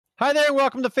Hi there,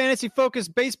 welcome to Fantasy Focus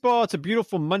Baseball. It's a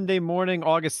beautiful Monday morning,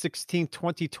 August 16th,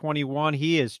 2021.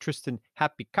 He is Tristan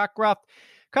Happy Cockcroft.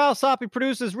 Kyle Soppy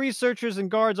produces, researchers,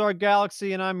 and guards our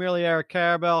galaxy, and I'm merely Eric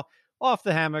Carabell, off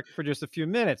the hammock for just a few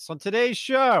minutes. On today's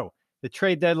show, the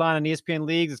trade deadline on ESPN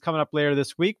Leagues is coming up later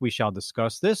this week. We shall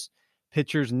discuss this.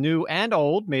 Pitchers new and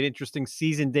old made interesting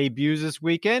season debuts this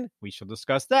weekend. We shall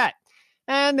discuss that.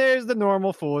 And there's the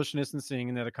normal foolishness and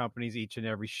singing that accompanies each and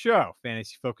every show.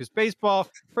 Fantasy Focused Baseball,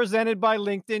 presented by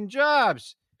LinkedIn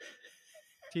Jobs.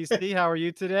 TC, how are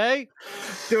you today?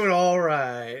 Doing all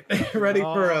right. Ready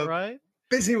for a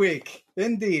busy week.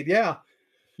 Indeed, yeah.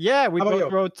 Yeah, we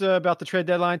both wrote about the trade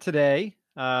deadline today,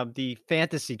 the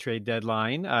fantasy trade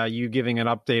deadline. You giving an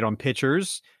update on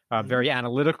pitchers, very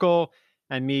analytical,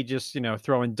 and me just,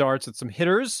 throwing darts at some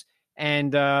hitters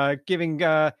and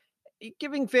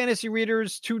giving fantasy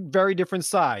readers two very different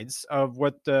sides of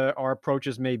what our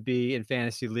approaches may be in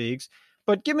fantasy leagues.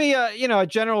 But give me a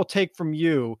general take from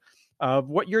you of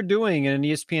what you're doing in an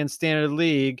ESPN Standard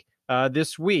League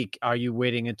this week. Are you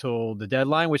waiting until the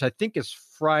deadline, which I think is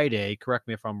Friday? Correct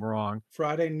me if I'm wrong.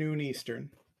 Friday, noon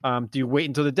Eastern. Do you wait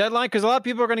until the deadline? Because a lot of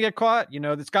people are going to get caught.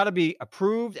 It's got to be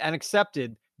approved and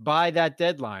accepted by that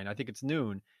deadline. I think it's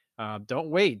noon.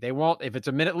 Don't wait. They won't. If it's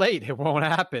a minute late, it won't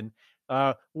happen.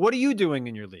 What are you doing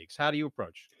in your leagues? How do you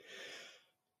approach?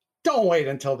 Don't wait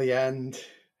until the end.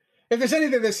 If there's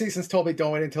anything this season's told me,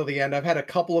 don't wait until the end. I've had a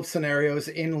couple of scenarios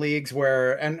in leagues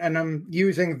where, and I'm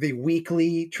using the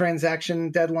weekly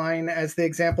transaction deadline as the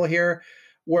example here,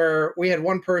 where we had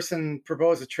one person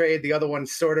propose a trade, the other one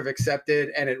sort of accepted,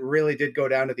 and it really did go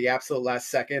down to the absolute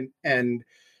last second. And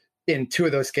in two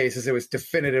of those cases, it was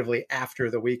definitively after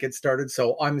the week had started.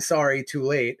 So I'm sorry, too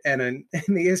late. And in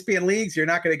the ESPN leagues, you're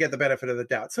not going to get the benefit of the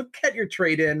doubt. So get your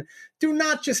trade in. Do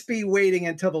not just be waiting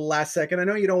until the last second. I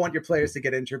know you don't want your players to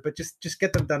get injured, but just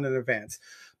get them done in advance.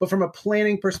 But from a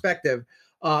planning perspective,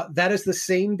 that is the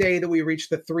same day that we reach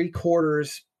the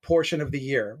 3/4 portion of the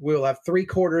year. We will have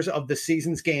 3/4 of the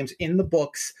season's games in the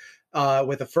books,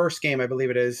 with the first game, I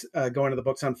believe it is, going to the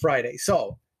books on Friday.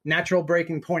 So natural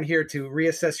breaking point here to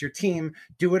reassess your team.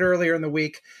 Do it earlier in the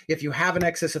week. If you have an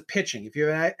excess of pitching, if you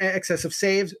have an excess of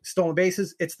saves, stolen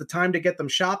bases, it's the time to get them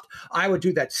shopped. I would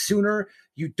do that sooner.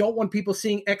 You don't want people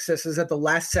seeing excesses at the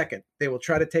last second. They will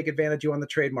try to take advantage of you on the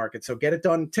trade market. So get it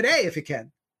done today if you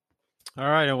can. All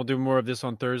right, and we'll do more of this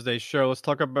on Thursday's show. Let's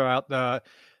talk about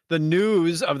the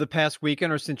news of the past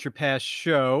weekend or since your past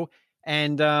show.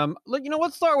 And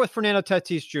let's start with Fernando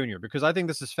Tatis Jr. because I think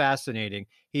this is fascinating.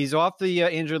 He's off the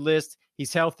injured list.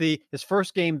 He's healthy. His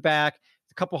first game back,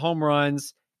 a couple home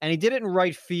runs, and he did it in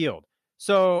right field.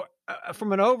 So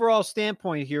from an overall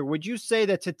standpoint here, would you say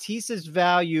that Tatis's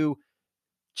value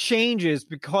changes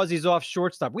because he's off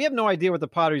shortstop? We have no idea what the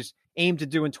Padres aim to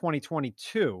do in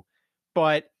 2022,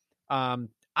 but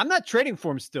I'm not trading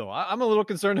for him still. I'm a little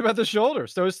concerned about the shoulder.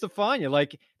 So is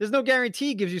Stefania. There's no guarantee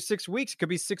he gives you 6 weeks. It could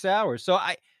be 6 hours. So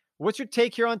what's your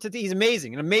take here on Tatis? He's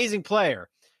amazing, an amazing player.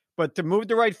 But to move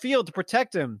to right field to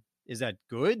protect him, is that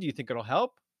good? Do you think it'll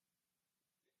help?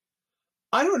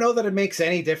 I don't know that it makes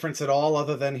any difference at all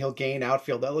other than he'll gain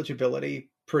outfield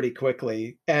eligibility pretty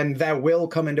quickly. And that will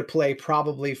come into play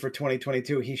probably for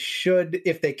 2022. He should,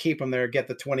 if they keep him there, get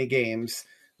the 20 games.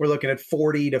 We're looking at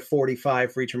 40 to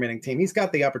 45 for each remaining team. He's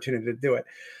got the opportunity to do it.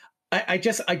 I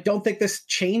don't think this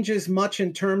changes much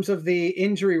in terms of the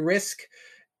injury risk.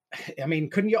 I mean,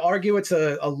 couldn't you argue it's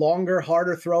a longer,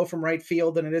 harder throw from right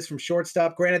field than it is from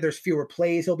shortstop? Granted, there's fewer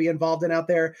plays he'll be involved in out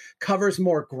there. Covers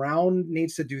more ground,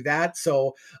 needs to do that.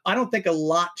 So I don't think a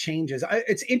lot changes.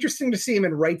 It's interesting to see him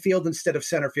in right field instead of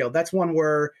center field. That's one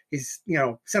where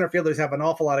center fielders have an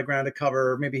awful lot of ground to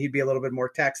cover. Maybe he'd be a little bit more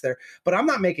taxed there. But I'm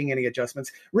not making any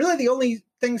adjustments. Really, the only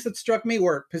things that struck me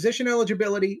were position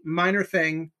eligibility, minor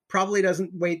thing, probably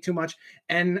doesn't wait too much.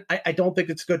 And I don't think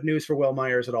it's good news for Will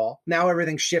Myers at all. Now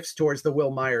everything shifts towards the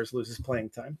Will Myers loses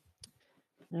playing time.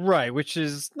 Right, which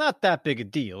is not that big a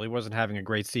deal. He wasn't having a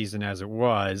great season as it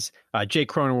was. Jake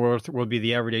Cronenworth will be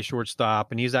the everyday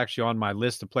shortstop, and he's actually on my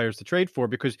list of players to trade for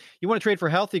because you want to trade for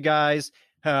healthy guys.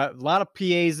 A lot of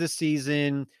PAs this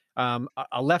season,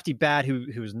 a lefty bat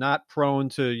who's not prone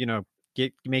to,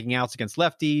 making outs against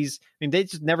lefties. I mean, they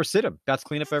just never sit him. Bats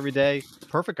clean up every day.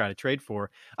 Perfect guy to trade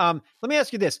for. Let me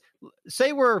ask you this.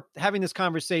 Say we're having this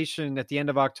conversation at the end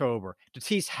of October.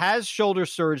 Tatis has shoulder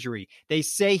surgery. They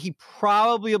say he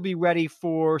probably will be ready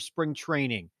for spring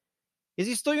training. Is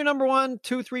he still your number 1,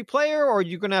 2, 3 player, or are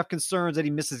you going to have concerns that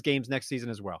he misses games next season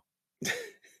as well?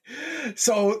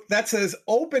 So that's as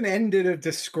open-ended a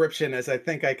description as I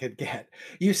think I could get.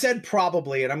 You said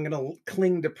probably, and I'm going to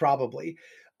cling to probably.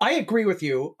 I agree with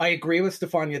you. I agree with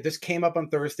Stefania. This came up on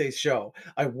Thursday's show.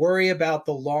 I worry about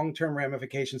the long-term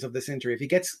ramifications of this injury. If he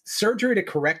gets surgery to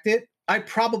correct it, I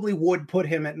probably would put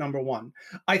him at number one.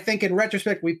 I think in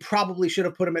retrospect, we probably should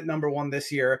have put him at number one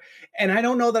this year. And I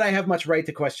don't know that I have much right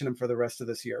to question him for the rest of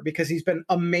this year because he's been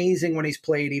amazing when he's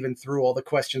played, even through all the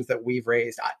questions that we've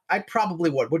raised. I probably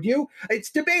would. Would you?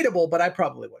 It's debatable, but I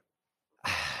probably would.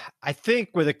 I think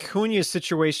with Acuna's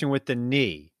situation with the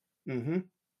knee, Mm-hmm.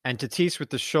 and Tatis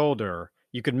with the shoulder,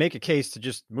 you could make a case to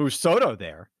just move Soto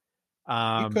there.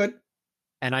 You could.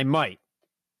 And I might.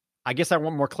 I guess I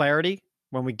want more clarity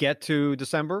when we get to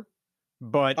December.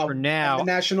 But for now, and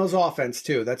the Nationals offense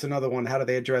too. That's another one. How do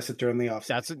they address it during the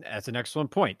offseason? That's an excellent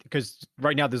point because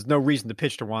right now there's no reason to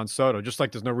pitch to Juan Soto, just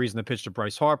like there's no reason to pitch to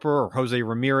Bryce Harper or Jose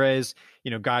Ramirez,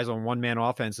 guys on one-man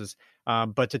offenses.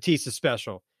 But Tatis is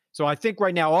special. So I think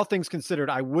right now, all things considered,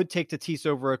 I would take Tatis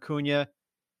over Acuna.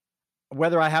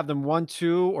 Whether I have them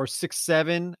 1-2 or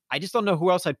 6-7, I just don't know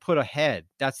who else I'd put ahead.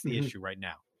 That's the issue right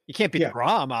now. You can't beat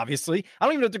DeGrom, obviously. I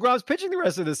don't even know if DeGrom's pitching the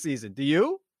rest of the season. Do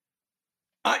you?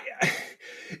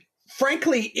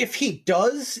 Frankly, if he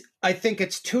does, I think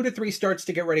it's 2 to 3 starts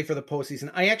to get ready for the postseason.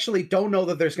 I actually don't know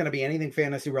that there's going to be anything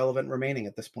fantasy relevant remaining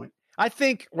at this point. I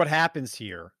think what happens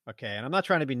here, okay, and I'm not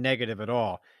trying to be negative at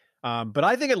all, but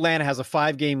I think Atlanta has a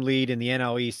 5-game lead in the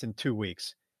NL East in 2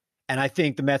 weeks. And I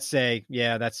think the Mets say,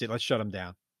 yeah, that's it. Let's shut them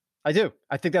down. I do.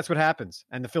 I think that's what happens.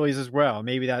 And the Phillies as well.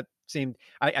 Maybe that seemed,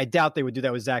 I doubt they would do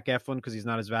that with Zach Eflin because he's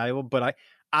not as valuable. But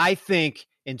I think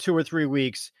in 2 or 3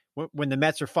 weeks, when the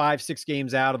Mets are 5-6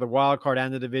 games out of the wild card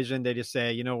and the division, they just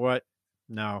say, you know what?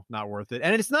 No, not worth it.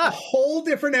 And it's not. A whole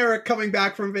different Eric coming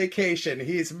back from vacation.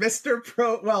 He's Mr.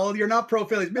 Pro. Well, you're not pro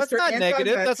Phillies. That's not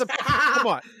negative. That's come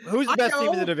on. Who's the best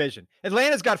team in the division?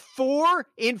 Atlanta's got 4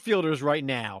 infielders right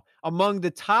now among the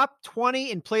top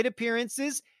 20 in plate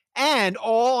appearances and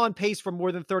all on pace for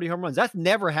more than 30 home runs. That's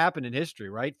never happened in history,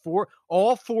 right?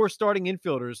 All 4 starting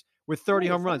infielders with 30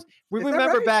 home runs. We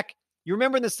remember back. You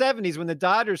remember in the 70s when the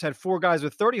Dodgers had 4 guys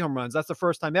with 30 home runs. That's the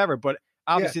first time ever. But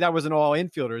obviously that wasn't all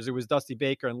infielders. It was Dusty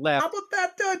Baker and left. How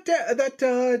about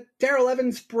that Darrell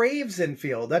Evans Braves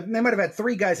infield? They might have had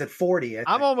 3 guys at 40.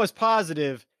 I'm almost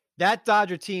positive that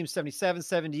Dodger team, 77,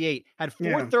 78, had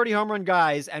 4 30 home run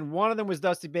guys, and one of them was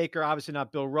Dusty Baker, obviously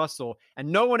not Bill Russell.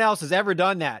 And no one else has ever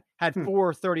done that, had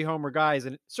 4 30 homer guys,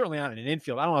 and certainly not in an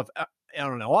infield. I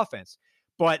don't know offense.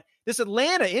 But this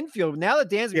Atlanta infield, now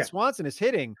that Dansby Swanson is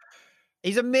hitting,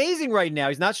 he's amazing right now.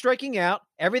 He's not striking out.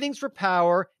 Everything's for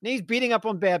power. And he's beating up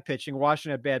on bad pitching.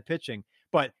 Washington had bad pitching.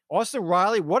 But Austin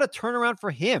Riley, what a turnaround for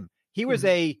him. He was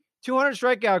a 200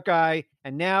 strikeout guy,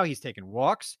 and now he's taking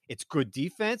walks. It's good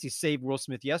defense. He saved Will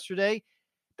Smith yesterday.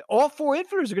 All 4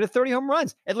 infielders are going to 30 home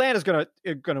runs. Atlanta's going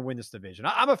to win this division.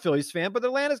 I'm a Phillies fan, but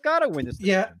Atlanta's got to win this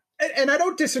division. Yeah. And I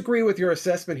don't disagree with your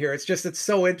assessment here. It's just, it's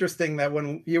so interesting that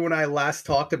when you and I last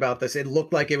talked about this, it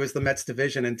looked like it was the Mets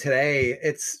division. And today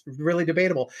it's really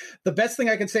debatable. The best thing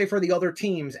I can say for the other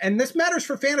teams, and this matters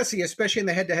for fantasy, especially in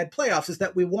the head-to-head playoffs, is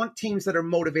that we want teams that are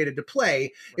motivated to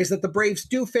play, is that the Braves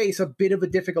do face a bit of a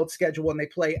difficult schedule when they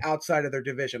play outside of their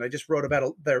division. I just wrote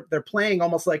about they're playing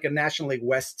almost like a National League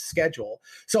West schedule.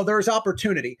 So there's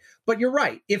opportunity. But you're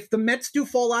right. If the Mets do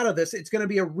fall out of this, it's going to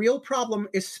be a real problem,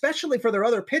 especially for their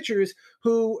other pitchers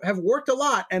who have worked a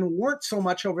lot and weren't so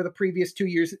much over the previous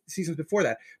 2 seasons before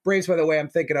that. Braves, by the way, I'm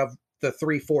thinking of the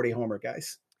 340 homer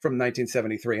guys from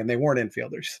 1973, and they weren't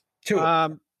infielders. 2 of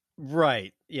them.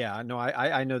 Right. Yeah, no,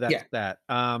 I know that's that.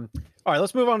 All right,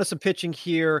 let's move on to some pitching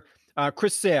here.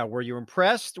 Chris Sale, were you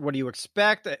impressed? What do you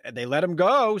expect? They let him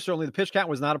go. Certainly the pitch count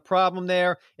was not a problem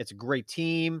there. It's a great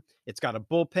team. It's got a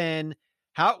bullpen.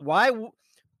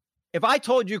 If I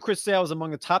told you Chris Sale is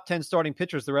among the top 10 starting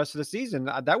pitchers the rest of the season,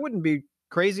 that wouldn't be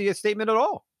crazy a statement at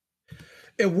all.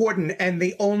 It wouldn't. And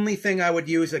the only thing I would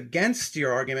use against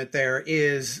your argument there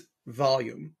is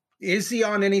volume. Is he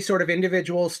on any sort of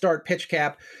individual start pitch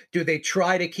cap? Do they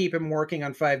try to keep him working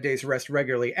on 5 days rest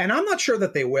regularly? And I'm not sure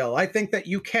that they will. I think that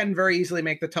you can very easily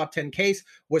make the top 10 case.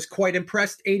 Was quite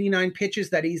impressed. 89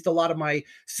 pitches. That eased a lot of my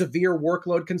severe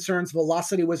workload concerns.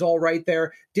 Velocity was all right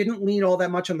there. Didn't lean all that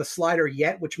much on the slider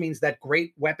yet, which means that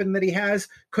great weapon that he has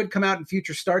could come out in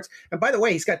future starts. And by the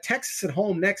way, he's got Texas at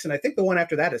home next. And I think the one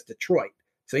after that is Detroit.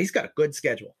 So he's got a good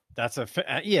schedule. That's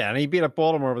and he beat up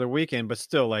Baltimore over the weekend, but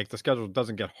still, like, the schedule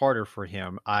doesn't get harder for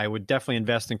him. I would definitely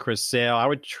invest in Chris Sale. I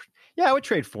would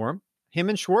trade for him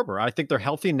and Schwarber. I think they're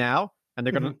healthy now, and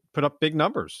they're going to put up big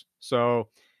numbers. So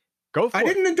go for it. I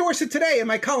didn't endorse it today in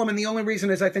my column, and the only reason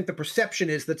is I think the perception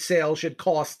is that Sale should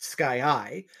cost sky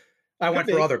high. I went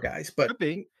for other guys, but could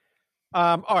be.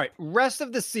 All right, rest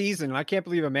of the season. I can't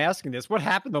believe I'm asking this. What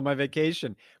happened on my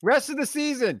vacation? Rest of the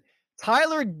season.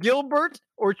 Tyler Gilbert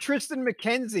or Tristan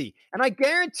McKenzie. And I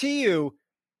guarantee you,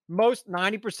 most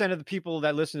 90% of the people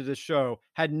that listen to this show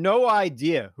had no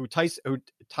idea who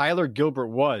Tyler Gilbert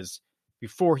was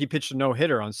before he pitched a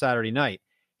no-hitter on Saturday night.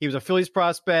 He was a Phillies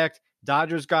prospect.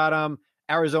 Dodgers got him.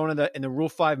 Arizona in the Rule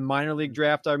 5 minor league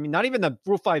draft. I mean, not even the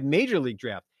Rule 5 major league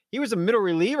draft. He was a middle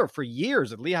reliever for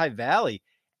years at Lehigh Valley.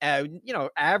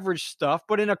 Average stuff,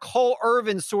 but in a Cole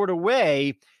Irvin sort of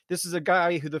way. This is a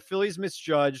guy who the Phillies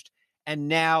misjudged.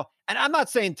 And I'm not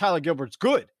saying Tyler Gilbert's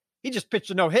good. He just pitched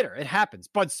a no-hitter. It happens.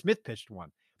 Bud Smith pitched one.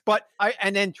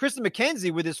 And then Tristan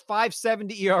McKenzie with his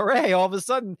 5.70 ERA, all of a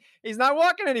sudden, he's not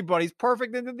walking anybody. He's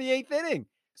perfect into the 8th inning.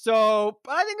 So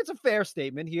I think it's a fair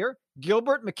statement here.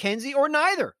 Gilbert, McKenzie, or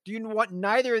neither. Do you want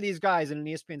neither of these guys in an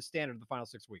ESPN standard the final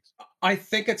 6 weeks? I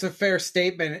think it's a fair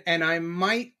statement, and I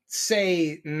might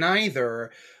say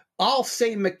neither. I'll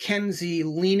say McKenzie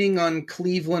leaning on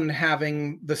Cleveland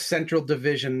having the Central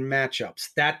Division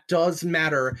matchups. That does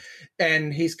matter,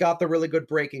 and he's got the really good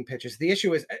breaking pitches. The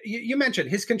issue is, you mentioned,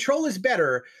 his control is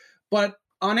better, but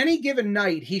on any given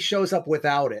night, he shows up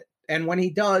without it. And when he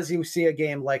does, you see a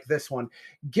game like this one.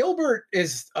 Gilbert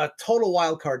is a total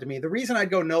wild card to me. The reason I'd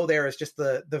go no there is just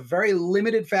the very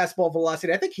limited fastball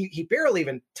velocity. I think he barely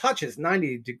even touches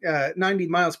 90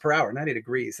 miles per hour, 90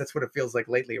 degrees. That's what it feels like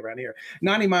lately around here.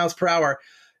 90 miles per hour.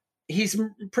 He's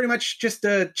pretty much just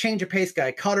a change of pace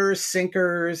guy. Cutters,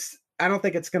 sinkers. I don't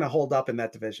think it's going to hold up in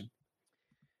that division.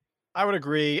 I would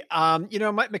agree.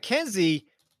 McKenzie,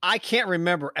 I can't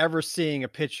remember ever seeing a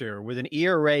pitcher with an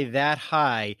ERA that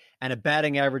high and a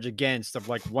batting average against of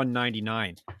like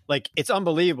 199. Like, it's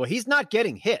unbelievable. He's not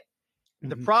getting hit.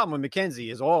 The problem with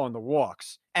McKenzie is all in the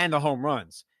walks and the home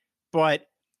runs. But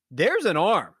there's an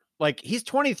arm. Like, he's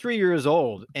 23 years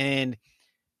old. And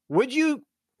could you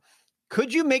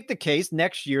make the case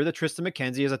next year that Tristan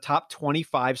McKenzie is a top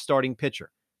 25 starting pitcher?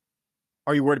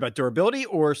 Are you worried about durability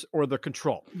or the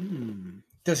control?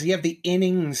 Does he have the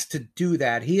innings to do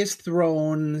that? He has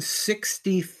thrown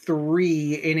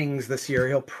 63 innings this year.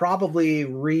 He'll probably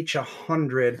reach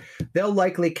 100. They'll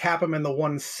likely cap him in the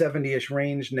 170-ish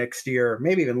range next year,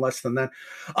 maybe even less than that.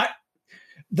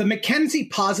 The McKenzie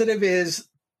positive is,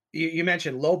 you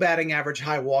mentioned low batting average,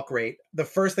 high walk rate. The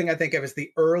first thing I think of is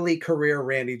the early career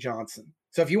Randy Johnson.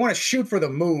 So if you want to shoot for the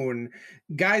moon,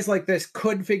 guys like this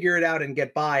could figure it out and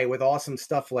get by with awesome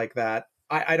stuff like that.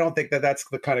 I don't think that's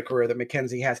the kind of career that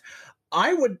McKenzie has.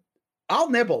 I'll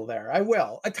nibble there. I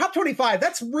will. A top 25,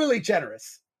 that's really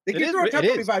generous. If you throw a top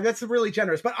 25, that's really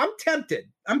generous. But I'm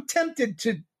tempted. I'm tempted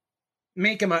to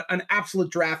make him an absolute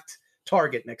draft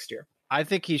target next year. I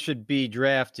think he should be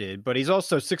drafted, but he's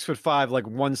also 6'5", like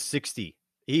 160.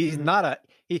 He's not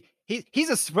he's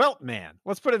a svelte man.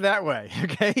 Let's put it that way.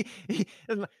 Okay.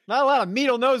 Not a lot of meat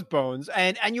on those bones.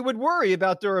 And you would worry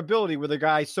about durability with a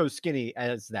guy so skinny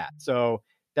as that. So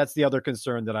that's the other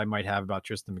concern that I might have about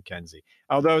Tristan McKenzie.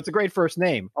 Although it's a great first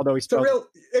name. Although it's a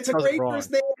great first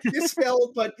name. You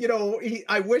spelled, but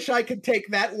I wish I could take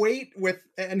that weight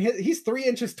and he's 3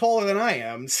 inches taller than I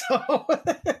am. So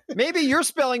maybe you're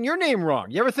spelling your name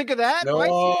wrong. You ever think of that?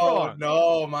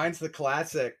 No, mine's the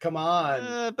classic. Come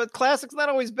on. But classic's not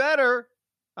always better.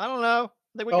 I don't know.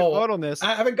 I think we can vote on this.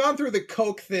 I haven't gone through the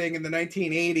Coke thing in the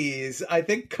 1980s. I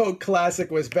think Coke Classic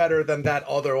was better than that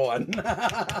other one. All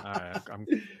right, I'm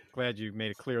glad you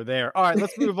made it clear there. All right,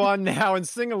 let's move on now and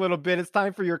sing a little bit. It's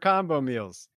time for your combo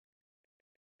meals.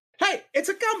 Hey, it's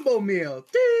a combo meal.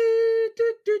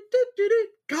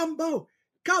 Combo.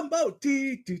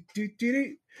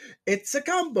 It's a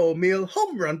combo meal.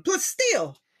 Home run plus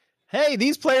steal. Hey,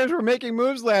 these players were making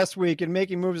moves last week, and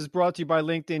Making Moves is brought to you by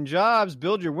LinkedIn Jobs.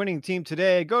 Build your winning team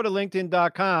today. Go to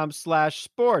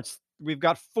linkedin.com/sports. We've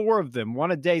got 4 of them,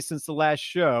 one a day since the last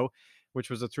show, which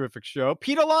was a terrific show.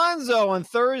 Pete Alonso on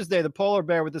Thursday, the polar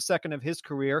bear with the second of his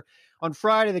career. On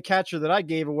Friday, the catcher that I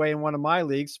gave away in one of my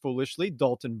leagues, foolishly,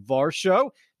 Dalton Varsho,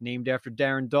 named after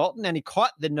Darren Dalton, and he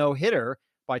caught the no-hitter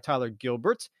by Tyler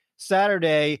Gilbert.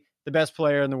 Saturday, the best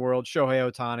player in the world, Shohei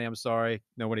Ohtani. I'm sorry,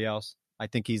 nobody else. I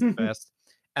think he's the best.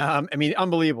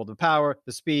 Unbelievable. The power,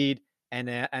 the speed, and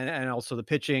also the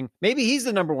pitching. Maybe he's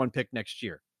the number 1 pick next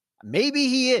year. Maybe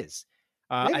he is.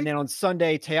 And then on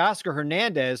Sunday, Teoscar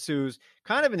Hernandez, who's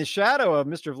kind of in the shadow of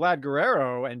Mr. Vlad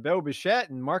Guerrero and Bo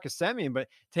Bichette and Marcus Semien, but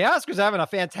Teoscar's having a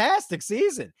fantastic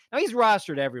season. Now, he's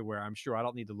rostered everywhere, I'm sure. I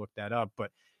don't need to look that up,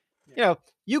 but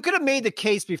you could have made the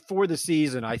case before the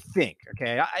season, I think.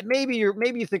 Okay, maybe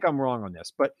you think I'm wrong on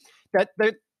this, but that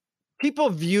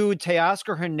people viewed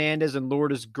Teoscar Hernandez and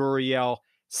Lourdes Gurriel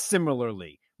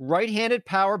similarly. Right-handed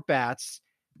power bats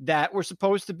that were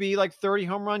supposed to be like 30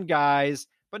 home run guys,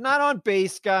 but not on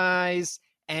base guys.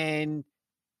 And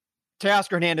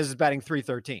Teoscar Hernandez is batting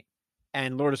 313,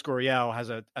 and Lourdes Gurriel has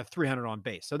a 300 on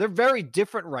base. So they're very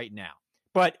different right now.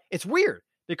 But it's weird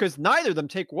because neither of them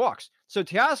take walks. So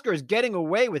Teoscar is getting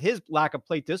away with his lack of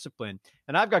plate discipline,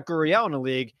 and I've got Gurriel in the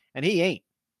league, and he ain't.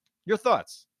 Your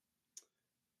thoughts?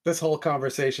 This whole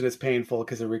conversation is painful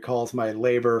because it recalls my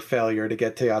labor failure to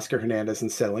get Teoscar Hernandez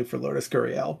and settling for Lourdes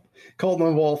Gurriel. Colton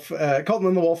and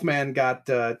the Wolfman got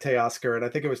Teoscar, and I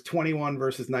think it was 21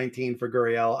 versus 19 for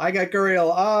Gurriel. I got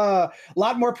Gurriel. A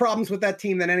lot more problems with that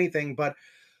team than anything, but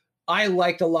I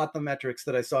liked a lot the metrics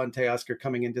that I saw in Teoscar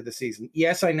coming into the season.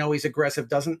 Yes, I know he's aggressive,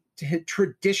 doesn't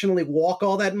traditionally walk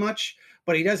all that much,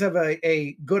 but he does have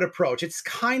a good approach. It's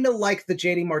kind of like the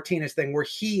JD Martinez thing where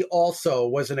he also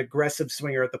was an aggressive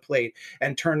swinger at the plate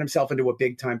and turned himself into a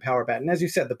big-time power bat. And as you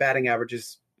said, the batting average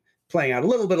is playing out a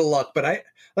little bit of luck, but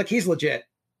he's legit.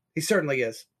 He certainly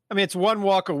is. I mean, it's one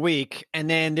walk a week, and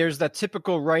then there's that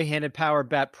typical right-handed power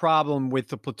bat problem with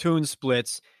the platoon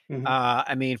splits. Mm-hmm.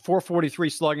 I mean, 443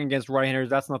 slugging against right-handers,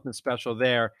 that's nothing special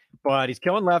there. But he's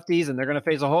killing lefties, and they're going to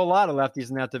face a whole lot of lefties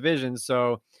in that division.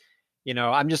 So,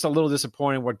 I'm just a little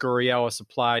disappointed in what Gurriel has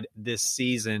supplied this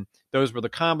season. Those were the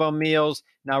combo meals.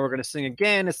 Now we're going to sing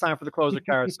again. It's time for the closer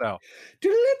carousel.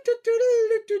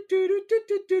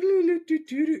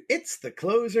 It's the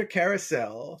closer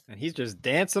carousel. And he's just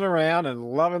dancing around and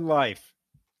loving life.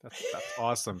 That's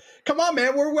awesome. Come on,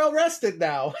 man. We're well rested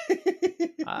now.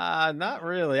 Not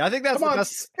really. I think that's Come on,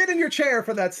 sit in your chair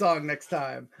for that song next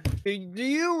time. Do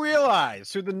you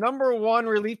realize who the number one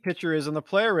relief pitcher is on the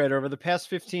player rate over the past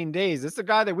 15 days? It's the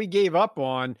guy that we gave up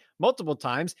on multiple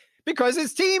times because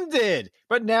his team did.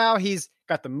 But now he's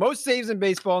got the most saves in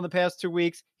baseball in the past 2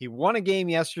 weeks. He won a game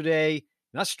yesterday,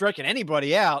 not striking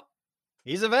anybody out.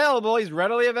 He's available. He's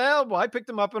readily available. I picked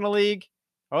him up in a league.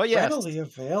 Oh, yes. Readily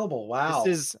available. Wow.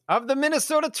 This is of the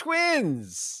Minnesota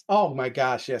Twins. Oh, my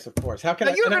gosh. Yes, of course. How can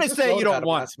now, you're going to say you don't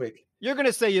want it. You're going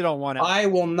to say you don't want it. I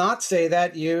will not say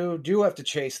that. You do have to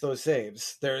chase those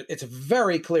saves. It's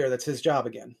very clear that's his job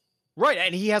again. Right.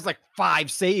 And he has like 5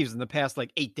 saves in the past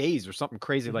 8 days or something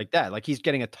crazy like that. Like he's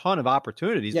getting a ton of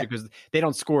opportunities because they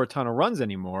don't score a ton of runs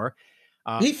anymore.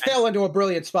 He fell into a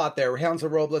brilliant spot there. Hansel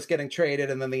Robles getting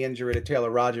traded and then the injury to Taylor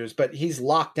Rogers, but he's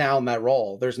locked down that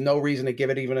role. There's no reason to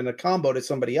give it even in a combo to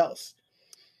somebody else.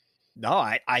 No,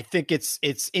 I think it's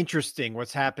interesting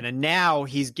what's happening. Now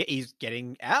he's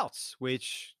getting outs,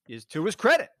 which is to his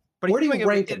credit. But where do you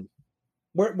rank him?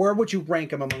 Where would you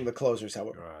rank him among the closers,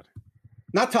 however? God.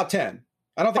 Not top 10.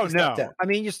 I don't think he's top 10. I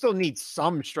mean, you still need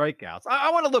some strikeouts.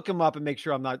 I want to look him up and make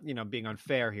sure I'm not, being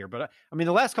unfair here. But I mean,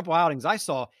 the last couple outings I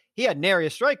saw, he had nary a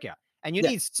strikeout, and you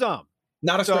need some.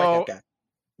 Not a strikeout guy.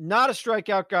 Not a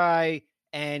strikeout guy.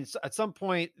 And at some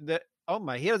point, he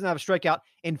doesn't have a strikeout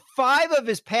in 5 of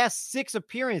his past 6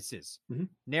 appearances. Mm-hmm.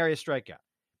 Nary a strikeout.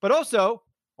 But also,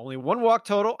 only 1 walk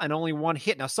total and only 1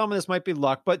 hit. Now, some of this might be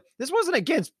luck, but this wasn't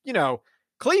against,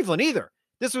 Cleveland either.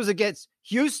 This was against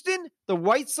Houston, the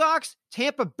White Sox,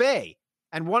 Tampa Bay,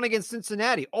 and 1 against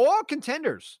Cincinnati. All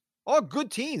contenders, all good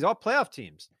teams, all playoff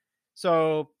teams.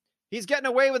 So he's getting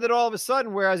away with it all of a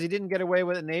sudden, whereas he didn't get away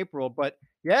with it in April. But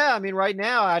yeah, I mean, right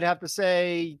now I'd have to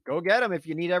say go get him if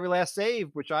you need every last save,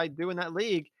 which I do in that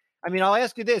league. I mean, I'll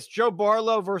ask you this: Joe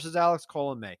Barlow versus Alex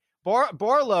Colomé.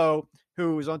 Barlow,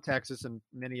 who is on Texas, and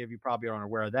many of you probably aren't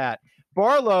aware of that.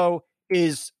 Barlow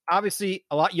is obviously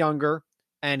a lot younger,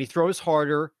 and he throws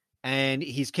harder, and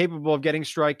he's capable of getting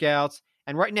strikeouts.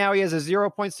 And right now he has a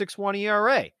 0.61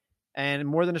 ERA and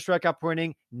more than a strikeout per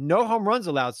inning. No home runs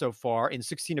allowed so far in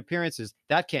 16 appearances.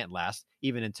 That can't last,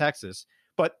 even in Texas.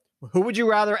 But who would you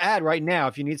rather add right now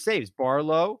if you need saves,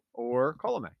 Barlow or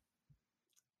Colomé?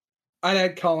 I'd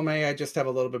add Colomé. I just have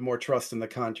a little bit more trust in the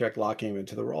contract locking him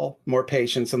into the role. More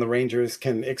patience, and the Rangers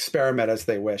can experiment as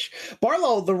they wish.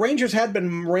 Barlow, the Rangers had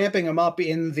been ramping him up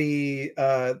in the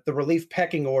relief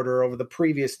pecking order over the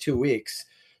previous 2 weeks.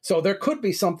 So there could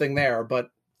be something there, but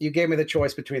you gave me the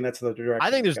choice between that's the direction. I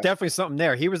think there's definitely something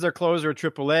there. He was their closer at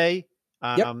AAA.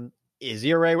 His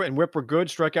ERA and whip were good.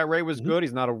 Strikeout rate was good.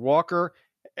 He's not a walker.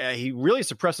 He really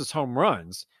suppresses home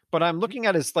runs. But I'm looking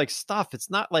at his stuff. It's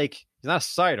not like he's not a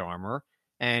side armor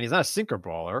and he's not a sinker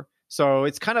baller. So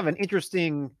it's kind of an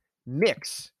interesting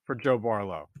mix for Joe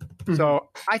Barlow. Mm-hmm. So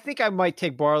I think I might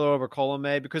take Barlow over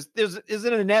Colomé because there's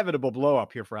an inevitable blow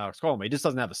up here for Alex Colomé. He just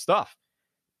doesn't have the stuff.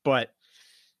 But,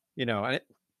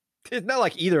 it's not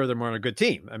like either of them are on a good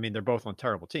team. I mean, they're both on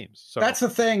terrible teams. So that's the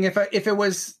thing. If it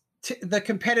was the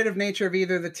competitive nature of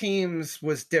either the teams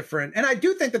was different, and I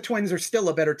do think the Twins are still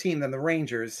a better team than the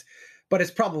Rangers, but it's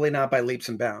probably not by leaps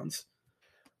and bounds.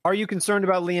 Are you concerned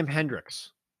about Liam Hendriks?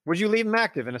 Would you leave him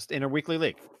active in a weekly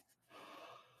league?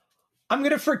 I'm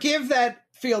going to forgive that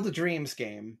Field of Dreams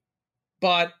game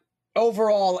But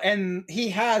overall, and he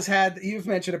has had, you've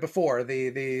mentioned it before,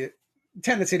 the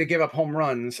tendency to give up home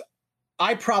runs.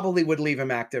 I probably would leave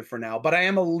him active for now, but I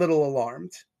am a little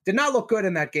alarmed. Did not look good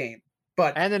in that game,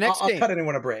 but And the next I'll game. cut it in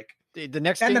when a break. The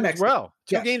next And game the as next well. game.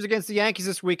 Two Yes. games against the Yankees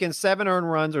this weekend, 7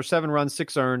 runs,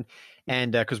 6 earned,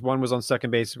 and because one was on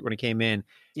second base when he came in.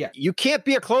 Yeah. You can't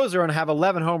be a closer and have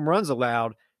 11 home runs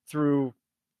allowed through,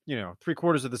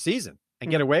 3/4 of the season and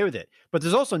get away with it. But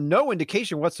there's also no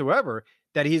indication whatsoever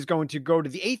that he's going to go to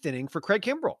the 8th inning for Craig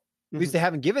Kimbrell. At least they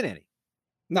haven't given any.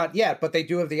 Not yet, but they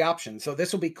do have the option. So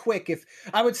this will be quick. If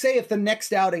the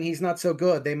next outing he's not so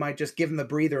good, they might just give him the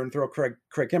breather and throw Craig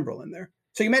Kimbrell in there.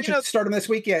 So you mentioned start him this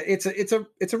week. Yeah, it's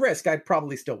a risk. I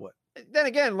probably still would. Then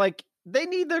again, they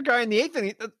need their guy in the 8th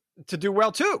inning to do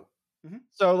well too. Mm-hmm.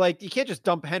 So you can't just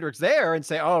dump Hendricks there and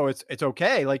say, oh, it's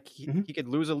okay. He could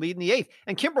lose a lead in the 8th.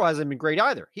 And Kimbrell hasn't been great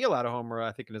either. He allowed a homer,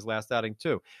 I think, in his last outing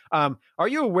too. Are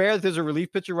you aware that there's a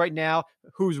relief pitcher right now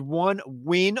who's one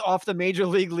win off the major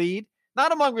league lead?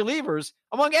 Not among relievers,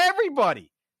 among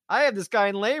everybody. I have this guy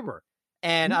in labor,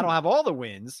 and I don't have all the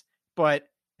wins, but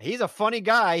he's a funny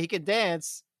guy. He can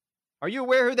dance. Are you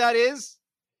aware who that is?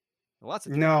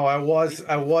 No, I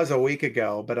was a week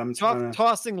ago, but I'm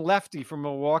tossing lefty from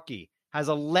Milwaukee has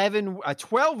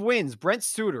 12 wins. Brent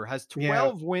Suter has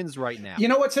 12 wins right now. You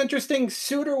know what's interesting?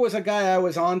 Suter was a guy I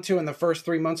was onto in the first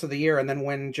 3 months of the year, and then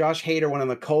when Josh Hader went on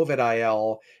the COVID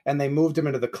IL and they moved him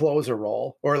into the closer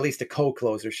role, or at least a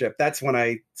co-closership, that's when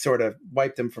I sort of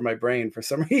wiped him from my brain for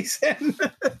some reason.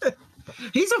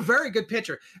 He's a very good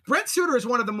pitcher. Brent Suter is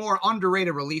one of the more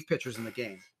underrated relief pitchers in the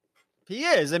game. He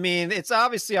is. I mean, it's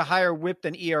obviously a higher whip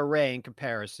than ERA in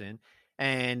comparison,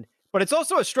 but it's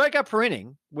also a strikeout per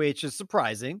inning, which is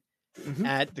surprising.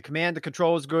 At the command, the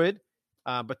control is good,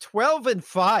 but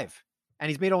 12-5, and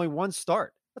he's made only one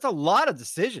start. That's a lot of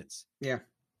decisions. Yeah.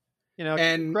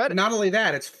 And credit. Not only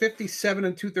that, it's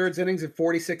 57 2/3 innings and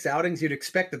 46 outings. You'd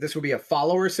expect that this would be a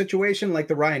follower situation like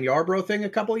the Ryan Yarbrough thing a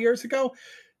couple of years ago.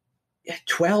 Yeah,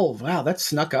 12. Wow, that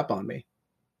snuck up on me.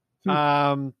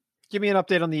 Give me an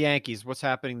update on the Yankees. What's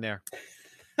happening there?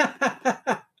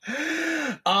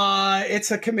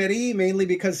 It's a committee, mainly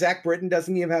because Zach Britton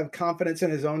doesn't even have confidence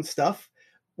in his own stuff.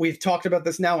 We've talked about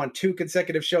this now on 2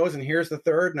 consecutive shows, and here's the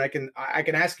third. And I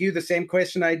can ask you the same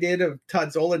question I did of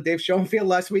Todd Zola and Dave Schoenfield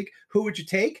last week. Who would you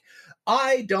take?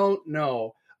 I don't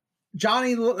know.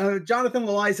 Jonathan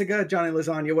Loizaga, Johnny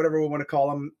Lasagna, whatever we want to call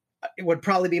him, it would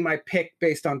probably be my pick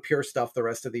based on pure stuff the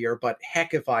rest of the year. But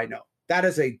heck if I know. That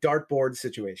is a dartboard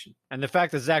situation. And the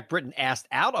fact that Zach Britton asked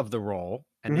out of the role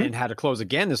and then had to close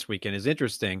again this weekend is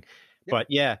interesting. Yep. But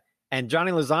yeah, and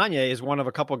Johnny Lasagna is one of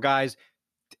a couple guys.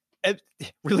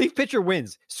 Relief pitcher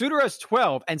wins. Suter has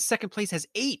 12 and second place has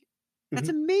 8. That's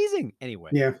amazing.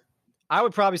 Anyway. Yeah. I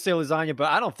would probably say Lasagna, but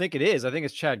I don't think it is. I think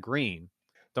it's Chad Green.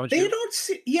 Don't you?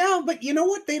 But you know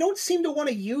what? They don't seem to want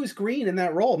to use Green in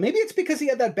that role. Maybe it's because he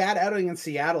had that bad outing in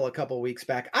Seattle a couple of weeks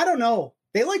back. I don't know.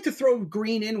 They like to throw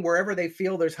Green in wherever they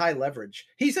feel there's high leverage.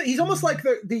 He's almost like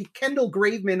the Kendall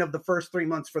Graveman of the first 3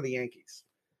 months for the Yankees.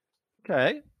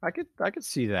 Okay, I could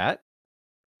see that.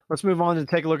 Let's move on and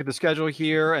take a look at the schedule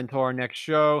here until our next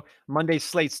show. Monday's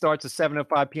slate starts at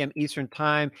 7:05 p.m. Eastern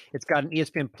Time. It's got an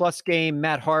ESPN Plus game.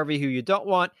 Matt Harvey, who you don't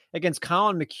want, against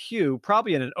Colin McHugh,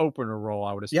 probably in an opener role,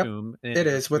 I would assume. Yep, it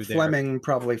is, with Fleming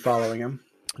probably following him.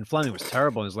 And Fleming was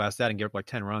terrible in his last outing, gave up like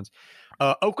 10 runs.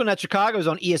 Oakland at Chicago is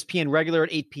on ESPN regular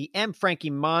at 8 p.m.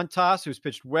 Frankie Montas, who's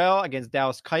pitched well against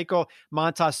Dallas Keuchel.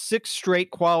 Montas, 6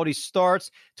 straight quality starts,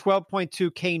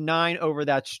 12.2 K9 over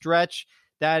that stretch.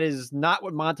 That is not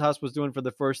what Montas was doing for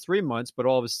the first 3 months, but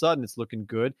all of a sudden it's looking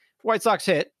good. White Sox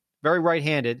hit, very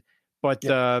right-handed, but,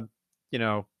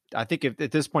 I think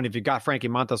at this point, if you got Frankie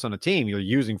Montas on a team, you're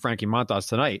using Frankie Montas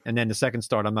tonight. And then the second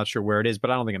start, I'm not sure where it is,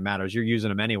 but I don't think it matters. You're using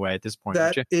him anyway at this point.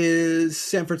 That is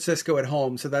San Francisco at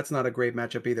home, so that's not a great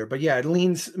matchup either. But yeah, it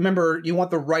leans. Remember, you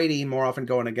want the righty more often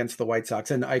going against the White Sox,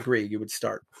 and I agree, you would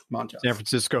start Montas. San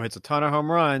Francisco hits a ton of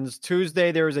home runs.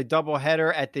 Tuesday, there is a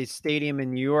doubleheader at the stadium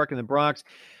in New York in the Bronx.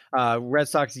 Red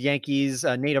Sox, Yankees,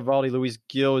 Nate Eovaldi, Luis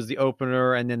Gil is the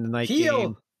opener, and then the night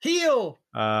game. Heel.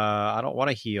 I don't want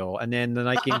to heal. And then the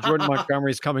night game, Jordan Montgomery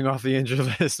is coming off the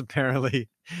injury list, apparently.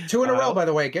 2 in a row, by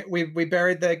the way. We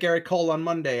buried the Garrett Cole on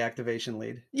Monday activation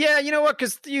lead. Yeah, you know what?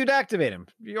 Because you'd activate him.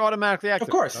 You automatically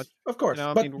activate him. Of course.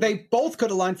 But they both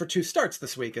could align for 2 starts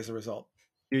this week as a result.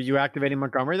 You activating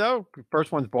Montgomery, though?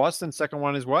 First one's Boston. Second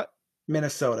one is what?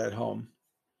 Minnesota at home.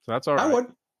 So that's all right.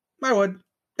 I would.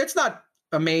 It's not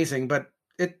amazing, but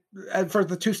for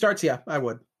the 2 starts, yeah, I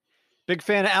would. Big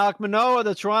fan of Alek Manoah,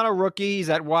 the Toronto rookie. He's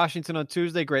at Washington on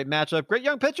Tuesday. Great matchup. Great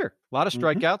young pitcher. A lot of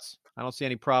strikeouts. I don't see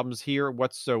any problems here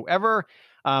whatsoever.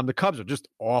 The Cubs are just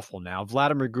awful now.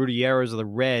 Vladimir Gutierrez of the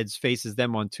Reds faces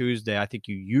them on Tuesday. I think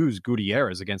you use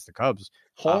Gutierrez against the Cubs,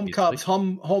 Home obviously. Cubs,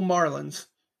 home Marlins.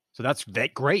 So that's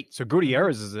great. So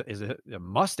Gutierrez is a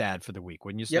must add for the week,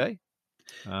 wouldn't you Yep. say?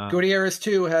 Gutierrez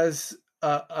too has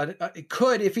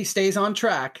could, if he stays on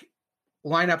track,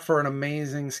 line up for an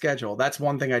amazing schedule. That's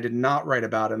one thing I did not write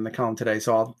about in the column today.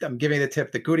 So I'm giving you the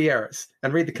tip that Gutierrez,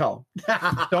 and read the column.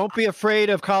 Don't be afraid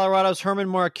of Colorado's Herman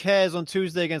Marquez on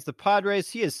Tuesday against the Padres.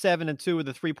 He is 7-2 with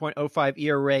a 3.05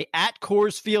 ERA at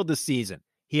Coors Field this season.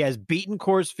 He has beaten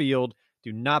Coors Field.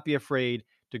 Do not be afraid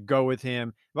to go with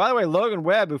him. By the way, Logan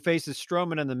Webb, who faces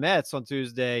Stroman and the Mets on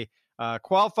Tuesday,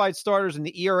 qualified starters in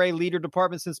the ERA leader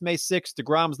department since May 6th.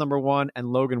 DeGrom's number 1,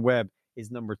 and Logan Webb is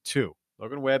number 2.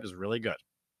 Logan Webb is really good.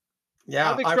 Yeah,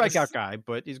 not a big strikeout guy,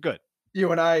 but he's good.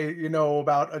 You and I,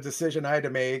 about a decision I had to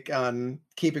make on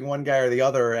keeping one guy or the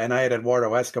other, and I had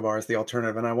Eduardo Escobar as the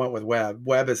alternative, and I went with Webb.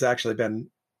 Webb has actually been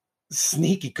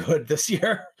sneaky good this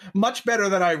year, much better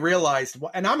than I realized,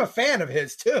 and I'm a fan of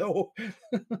his too.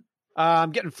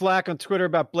 I'm getting flack on Twitter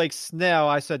about Blake Snell.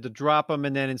 I said to drop him,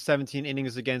 and then in 17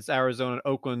 innings against Arizona and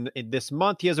Oakland this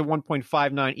month, he has a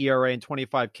 1.59 ERA and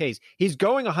 25 Ks. He's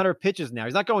going 100 pitches now.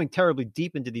 He's not going terribly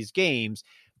deep into these games,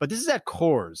 but this is at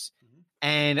Coors.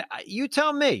 And you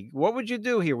tell me, what would you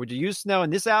do here? Would you use Snell in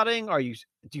this outing?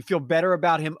 Do you feel better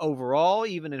about him overall,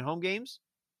 even in home games?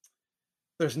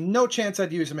 There's no chance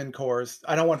I'd use him in Coors.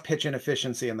 I don't want pitch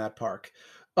inefficiency in that park.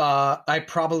 I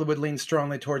probably would lean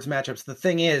strongly towards matchups. The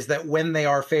thing is that when they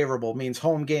are favorable, means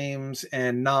home games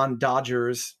and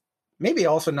non-Dodgers, maybe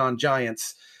also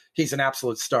non-Giants, he's an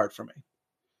absolute start for me.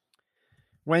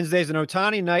 Wednesday's an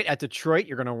Ohtani night at Detroit.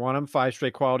 You're going to want him. 5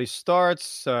 straight quality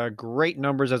starts. Great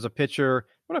numbers as a pitcher.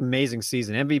 What an amazing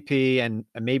season. MVP and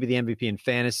maybe the MVP in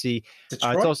fantasy.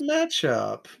 Detroit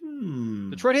matchup.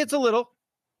 Detroit hits a little.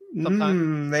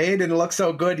 They didn't look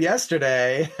so good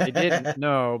yesterday. They didn't,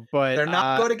 no, but they're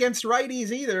not good against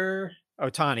righties either.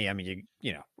 Ohtani, I mean,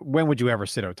 you know, when would you ever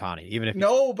sit Ohtani? Even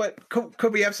if but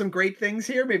could we have some great things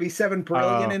here? Maybe 7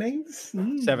 brilliant innings,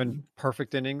 7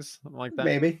 perfect innings, something like that.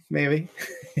 Maybe.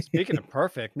 Speaking of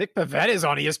perfect, Nick Pivetta is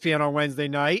on ESPN on Wednesday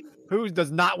night. Who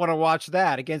does not want to watch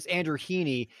that against Andrew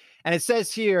Heaney? And it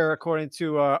says here, according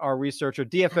to our researcher,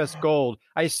 DFS Gold,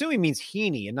 I assume he means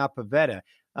Heaney and not Pivetta.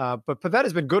 But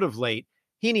Pavetta's been good of late.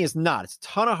 Heaney is not. It's a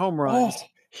ton of home runs. Oh,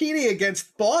 Heaney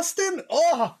against Boston?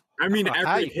 Oh! I mean,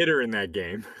 every hitter in that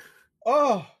game.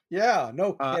 Oh, yeah.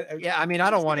 No. Yeah, I mean, I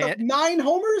don't want to. 9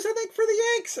 homers, I think, for the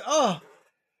Yanks. Oh.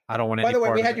 I don't want to. By the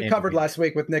way, we had you covered last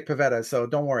week with Nick Pivetta, so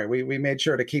don't worry. We made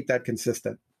sure to keep that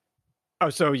consistent.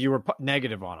 Oh, so you were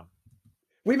negative on him.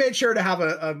 We made sure to have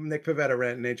a Nick Pivetta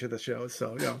rant in each of the shows,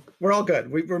 so we're all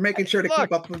good. We're making sure to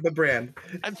keep up with the brand.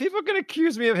 And people can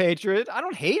accuse me of hatred. I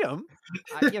don't hate him.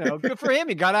 Good for him.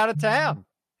 He got out of town.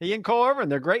 He and Cole Irvin,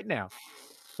 they're great now.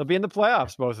 They'll be in the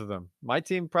playoffs, both of them. My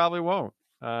team probably won't,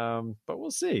 but we'll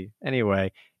see.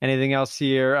 Anyway, anything else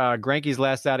here? Greinke's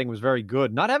last outing was very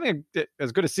good. Not having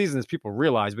as good a season as people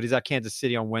realize, but he's at Kansas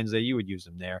City on Wednesday. You would use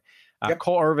him there. Yep.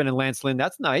 Cole Irvin and Lance Lynn,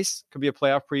 that's nice. Could be a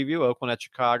playoff preview. Oakland at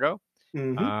Chicago.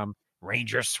 Mm-hmm.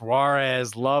 Ranger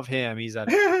Suarez, love him. He's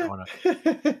at Arizona.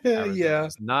 Yeah,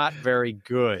 not very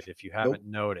good if you haven't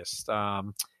noticed.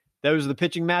 Those are the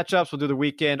pitching matchups. We'll do the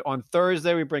weekend on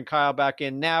Thursday. We bring Kyle back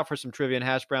in now for some trivia and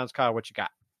hash browns. Kyle, what you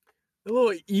got? A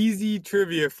little easy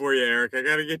trivia for you, Eric. I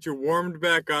got to get you warmed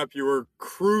back up. You were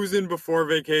cruising before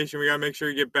vacation. We got to make sure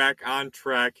you get back on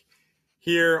track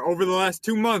here. Over the last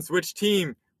 2 months, which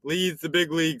team leads the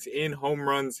big leagues in home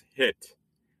runs hit?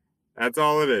 That's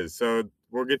all it is. So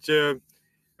we'll get you.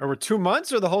 Over 2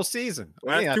 months or the whole season?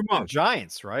 Last 2 months.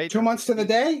 Giants, right? 2 months to the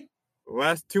day?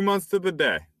 Last 2 months to the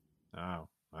day. Oh, all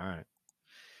right.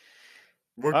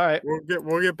 All right.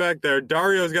 We'll get back there.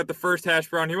 Dario's got the first hash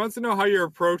brown. He wants to know how your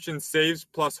approach in saves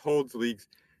plus holds leagues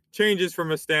changes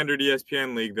from a standard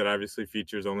ESPN league that obviously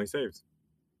features only saves.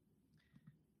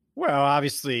 Well,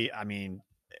 obviously, I mean,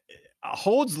 a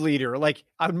holds leader, like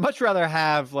I would much rather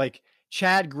have like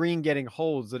Chad Green getting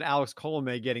holds than Alex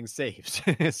Colomé getting saves.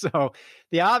 So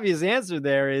the obvious answer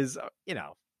there is,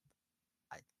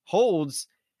 holds.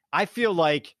 I feel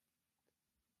like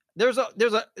there's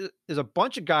a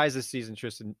bunch of guys this season,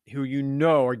 Tristan, who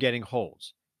are getting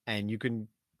holds, and you can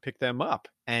pick them up,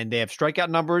 and they have strikeout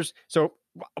numbers. So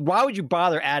why would you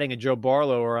bother adding a Joe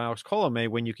Barlow or Alex Colomé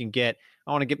when you can get?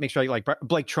 I want to make sure I like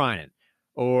Blake Trinan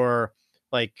or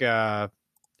like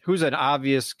who's an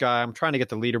obvious guy. I'm trying to get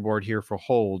the leaderboard here for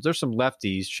holds. There's some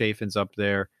lefties. Chafin's up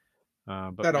there,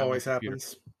 but that always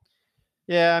happens.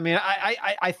 Yeah, I mean,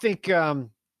 I think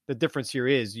the difference here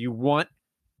is you want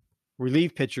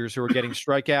relief pitchers who are getting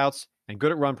strikeouts and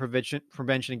good at run prevention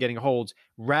and getting holds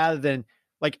rather than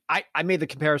like I made the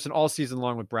comparison all season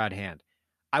long with Brad Hand.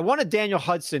 I wanted Daniel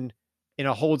Hudson in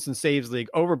a holds and saves league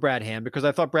over Brad Hand because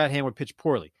I thought Brad Hand would pitch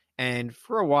poorly. And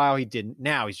for a while he didn't.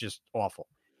 Now he's just awful.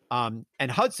 And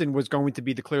Hudson was going to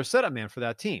be the clear setup man for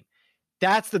that team.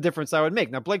 That's the difference I would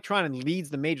make. Now, Blake Treinen leads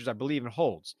the majors, I believe, in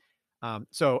holds.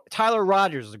 So Tyler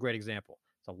Rogers is a great example.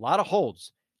 It's a lot of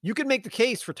holds. You can make the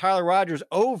case for Tyler Rogers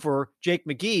over Jake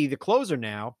McGee, the closer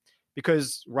now,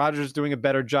 because Rogers is doing a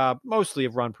better job mostly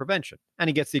of run prevention, and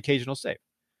he gets the occasional save.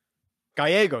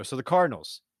 Gallegos, so the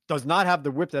Cardinals, does not have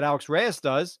the whip that Alex Reyes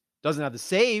does, doesn't have the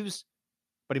saves,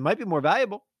 but he might be more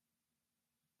valuable.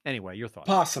 Anyway, your thoughts?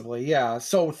 Possibly, yeah.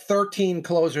 So 13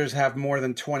 closers have more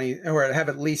than 20, or have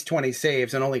at least 20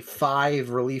 saves, and only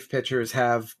 5 relief pitchers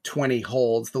have 20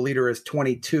 holds. The leader is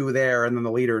 22 there, and then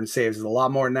the leader in saves is a lot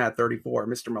more than that, 34,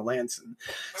 Mr. Melanson.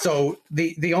 So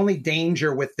the only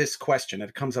danger with this question,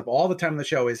 it comes up all the time on the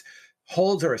show, is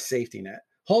holds are a safety net.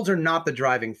 Holds are not the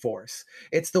driving force.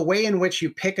 It's the way in which you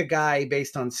pick a guy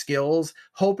based on skills,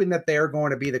 hoping that they're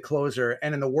going to be the closer.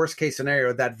 And in the worst case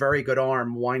scenario, that very good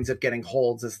arm winds up getting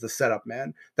holds as the setup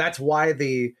man. That's why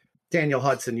the Daniel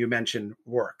Hudson you mentioned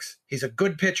works. He's a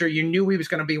good pitcher. You knew he was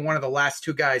going to be one of the last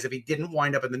 2 guys. If he didn't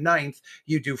wind up in the 9th,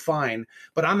 you do fine.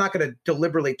 But I'm not going to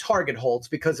deliberately target holds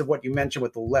because of what you mentioned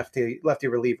with the lefty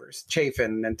relievers,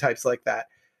 Chafin and types like that.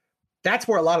 That's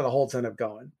where a lot of the holds end up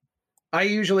going. I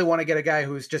usually want to get a guy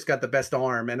who's just got the best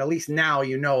arm. And at least now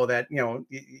you know that,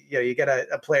 you get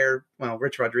a player, well,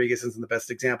 Rich Rodriguez isn't the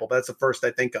best example, but that's the first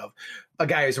I think of. A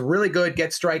guy who's really good,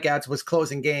 gets strikeouts, was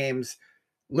closing games,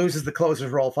 loses the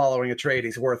closer's role following a trade,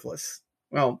 he's worthless.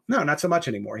 Well, no, not so much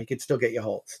anymore. He could still get you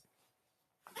holds.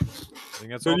 I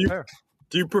think that's all fair.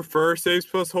 Do you prefer saves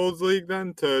plus holds league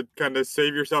then to kind of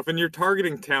save yourself? And you're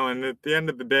targeting talent at the end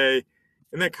of the day.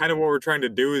 Isn't that kind of what we're trying to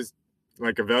do is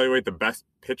like evaluate the best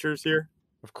pitchers here?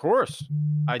 Of course.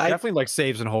 I definitely like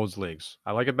saves and holds leagues.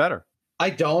 I like it better. I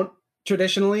don't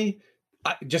traditionally,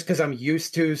 just because I'm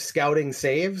used to scouting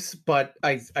saves, but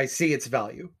I see its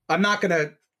value. I'm not going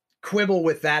to quibble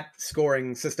with that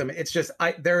scoring system. It's just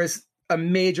there is a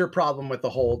major problem with the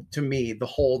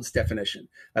holds definition.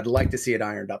 I'd like to see it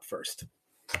ironed up first.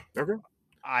 Okay.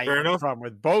 I have a problem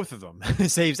with both of them,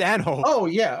 saves and holds. Oh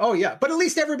yeah. But at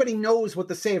least everybody knows what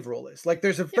the save rule is. Like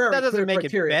there's a very that doesn't clear make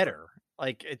criteria. It better.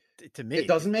 Like to me, it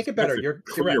doesn't make it better. You're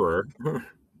clearer.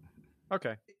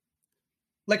 Okay.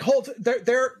 Like holds,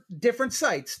 they're different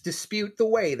sites dispute the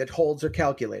way that holds are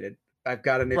calculated. I've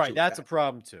got an issue. Right, that's a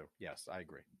problem too. Yes, I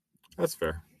agree. That's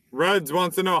fair. Reds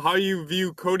wants to know how you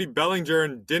view Cody Bellinger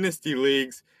in dynasty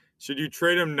leagues. Should you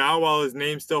trade him now while his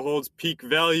name still holds peak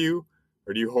value?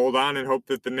 Or do you hold on and hope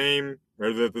that the name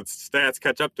or the stats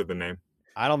catch up to the name?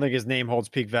 I don't think his name holds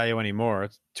peak value anymore.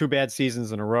 It's 2 bad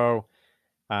seasons in a row.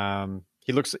 They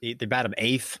bat him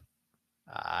 8th.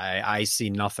 I see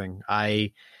nothing.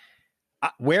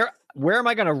 Where am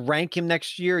I going to rank him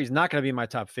next year? He's not going to be in my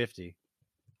top 50.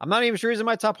 I'm not even sure he's in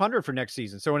my top 100 for next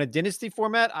season. So in a dynasty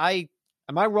format,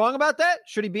 am I wrong about that?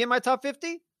 Should he be in my top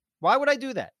 50? Why would I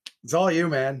do that? It's all you,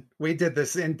 man. We did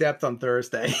this in depth on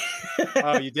Thursday.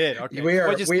 Oh, you did? Okay. We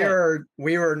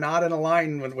are not in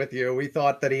alignment with you. We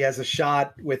thought that he has a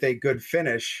shot with a good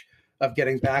finish of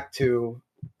getting back to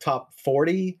top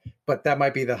 40, but that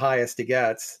might be the highest he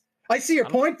gets. I see your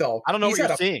point, though. I don't know what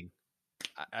you're seeing.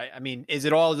 I mean, is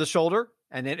it all the shoulder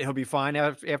and then he'll be fine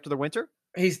after the winter?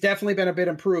 He's definitely been a bit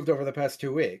improved over the past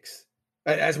 2 weeks.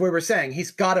 As we were saying,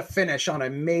 he's got to finish on a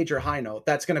major high note.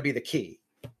 That's going to be the key.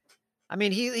 I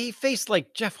mean, he faced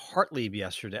like Jeff Hartley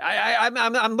yesterday.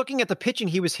 I'm looking at the pitching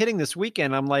he was hitting this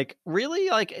weekend. I'm like, really?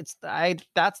 Like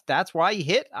that's why he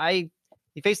hit.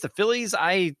 He faced the Phillies.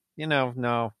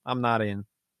 No, I'm not in.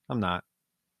 I'm not.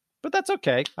 But that's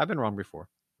okay. I've been wrong before.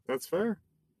 That's fair.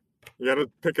 You got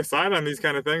to pick a side on these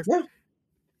kind of things. Yeah.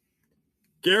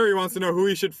 Gary wants to know who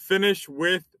he should finish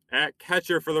with at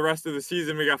catcher for the rest of the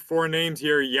season. We got 4 names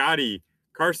here: Yachty,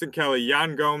 Carson Kelly,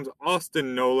 Yan Gomes,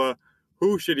 Austin Nola.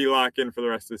 Who should he lock in for the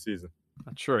rest of the season?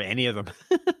 Not sure any of them.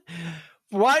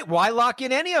 Why lock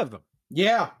in any of them?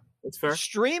 Yeah, that's fair.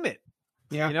 Stream it.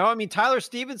 Yeah. I mean, Tyler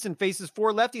Stevenson faces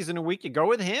 4 lefties in a week. You go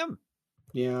with him.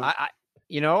 Yeah.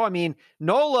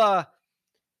 Nola's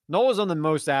on the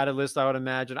most added list, I would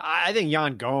imagine. I think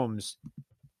Yan Gomes,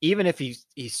 even if he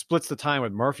splits the time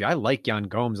with Murphy, I like Yan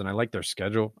Gomes and I like their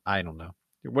schedule. I don't know.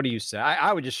 What do you say?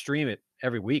 I would just stream it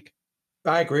every week.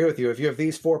 I agree with you. If you have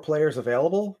these 4 players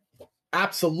available,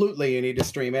 absolutely you need to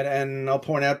stream it. And I'll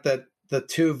point out that the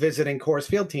 2 visiting Coors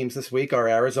Field teams this week are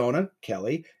Arizona,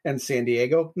 Kelly, and San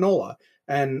Diego, Nola.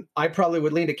 And I probably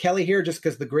would lean to Kelly here just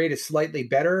because the grade is slightly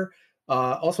better.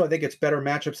 Also, I think it's better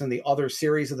matchups in the other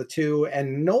series of the two.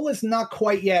 And Nola's not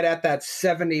quite yet at that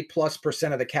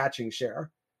 70+% of the catching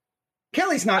share.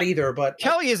 Kelly's not either, but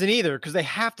Kelly isn't either because they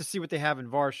have to see what they have in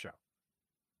Varsho.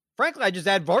 Frankly, I just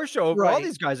add Varsho over all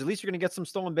these guys. At least you're going to get some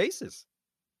stolen bases.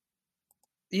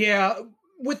 Yeah,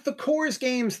 with the Coors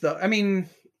games, though, I mean,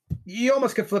 you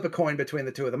almost could flip a coin between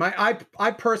the two of them.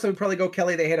 I personally would probably go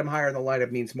Kelly. They hit him higher in the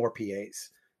lineup means more PAs.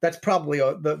 That's probably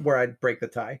where I'd break the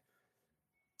tie.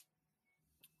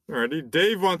 Alrighty.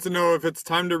 Dave wants to know if it's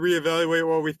time to reevaluate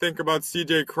what we think about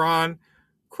CJ Cron.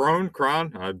 Cron?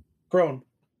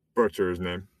 Butcher his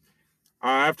name.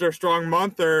 After a strong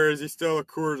month, or is he still a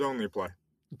Coors only play?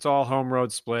 It's all home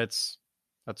road splits.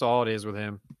 That's all it is with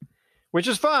him, which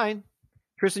is fine.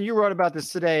 Tristan, you wrote about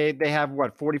this today. They have,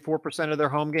 44% of their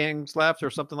home games left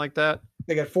or something like that?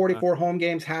 They got 44 home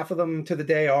games. Half of them to the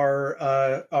day are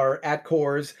at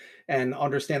Coors, and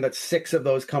understand that 6 of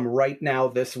those come right now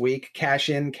this week. Cash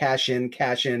in, cash in,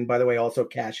 cash in. By the way, also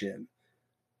cash in.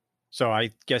 So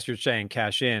I guess you're saying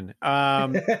cash in.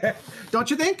 Don't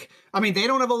you think? I mean, they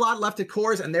don't have a lot left at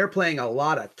Coors, and they're playing a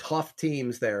lot of tough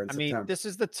teams there in September. I mean, this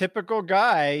is the typical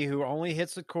guy who only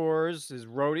hits at Coors. His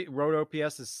road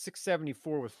OPS is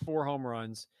 674 with 4 home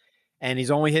runs, and he's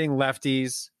only hitting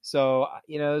lefties. So,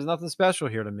 there's nothing special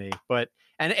here to me. But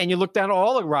and you look down at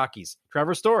all the Rockies.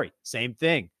 Trevor Story, same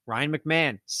thing. Ryan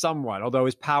McMahon, somewhat, although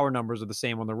his power numbers are the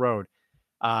same on the road.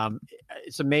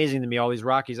 It's amazing to me, all these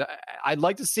Rockies. I'd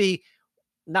like to see,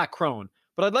 not Crone,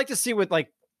 but I'd like to see what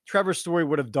Trevor Story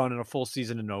would have done in a full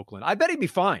season in Oakland. I bet he'd be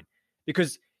fine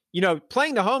because,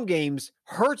 playing the home games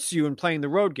hurts you in playing the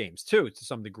road games too, to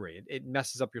some degree. It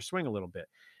messes up your swing a little bit.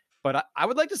 But I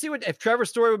would like to see if Trevor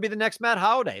Story would be the next Matt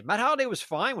Holliday. Matt Holliday was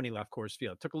fine when he left Coors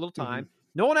Field. It took a little time.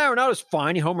 Nolan Arenado's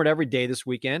fine. He homered every day this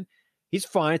weekend. He's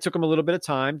fine. It took him a little bit of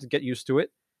time to get used to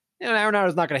it. And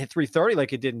Arenado's not going to hit 330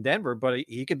 like he did in Denver, but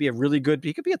he could be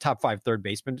he could be a top 5 third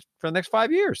baseman for the next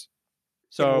 5 years.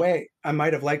 So, in a way, I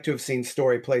might have liked to have seen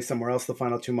Story play somewhere else the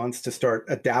final 2 months to start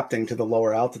adapting to the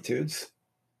lower altitudes.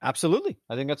 Absolutely.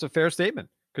 I think that's a fair statement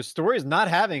because Story is not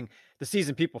having the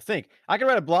season people think. I could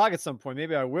write a blog at some point,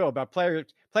 maybe I will, about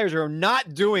players who are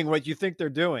not doing what you think they're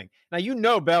doing.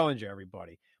 Now, Bellinger,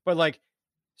 everybody, but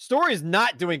Story is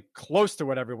not doing close to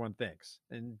what everyone thinks.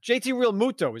 And JT Real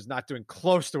Muto is not doing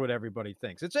close to what everybody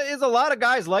thinks. It's a lot of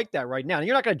guys like that right now. And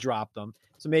you're not going to drop them.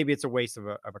 So maybe it's a waste of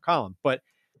a column. But,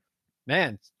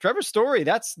 man, Trevor Story,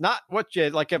 that's not what you –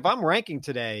 if I'm ranking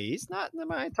today, he's not in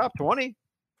my top 20. He's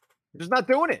just not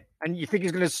doing it. And you think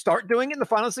he's going to start doing it in the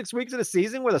final 6 weeks of the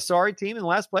season with a sorry team in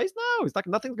last place? No,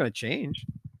 nothing's going to change.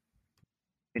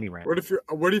 Anyway. What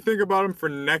do you think about him for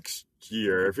next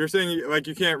year? If you're saying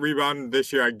you can't rebound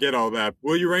this year, I get all that.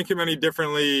 Will you rank him any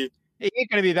differently? He ain't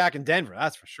going to be back in Denver,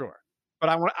 that's for sure.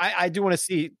 But I do want to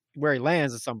see where he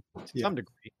lands to some degree.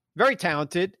 Very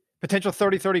talented, potential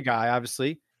 30-30 guy,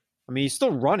 obviously. I mean, he's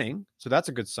still running, so that's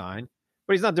a good sign.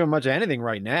 But he's not doing much of anything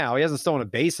right now. He hasn't stolen a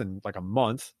base in a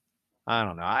month. I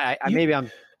don't know. Maybe I'm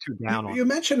too down on. You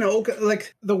mentioned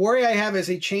the worry I have is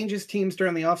he changes teams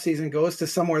during the offseason, goes to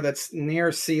somewhere that's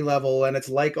near sea level, and it's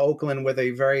like Oakland with a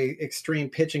very extreme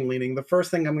pitching leaning. The first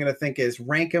thing I'm going to think is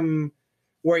rank him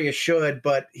where you should,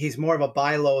 but he's more of a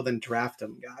buy low than draft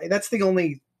him guy. That's the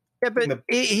only. Yeah, but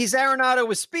he's Arenado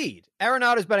with speed.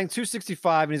 Arenado's batting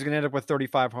 265, and he's going to end up with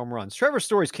 35 home runs. Trevor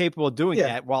Story's capable of doing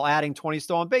that while adding 20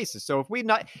 stolen bases. So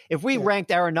if we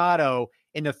ranked Arenado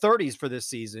in the 30s for this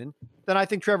season, then I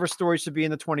think Trevor Story should be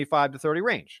in the 25 to 30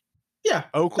 range. Yeah,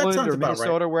 Oakland or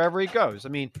Minnesota, wherever he goes. I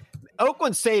mean,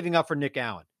 Oakland's saving up for Nick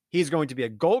Allen. He's going to be a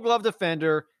Gold Glove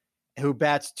defender who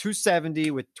bats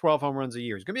 270 with 12 home runs a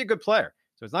year. He's going to be a good player.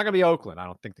 So it's not going to be Oakland, I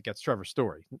don't think, that gets Trevor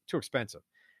Story. Too expensive.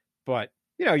 But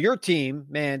your team,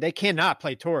 man, they cannot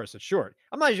play Torres at short.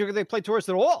 I'm not sure they play Torres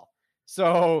at all.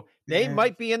 So they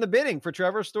might be in the bidding for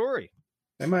Trevor Story.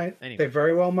 They might. Anyway. They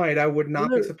very well might. I would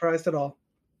not be surprised at all.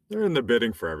 They're in the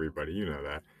bidding for everybody. You know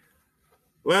that.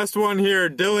 Last one here.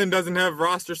 Dylan doesn't have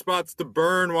roster spots to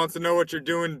burn. Wants to know what you're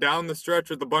doing down the stretch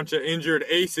with a bunch of injured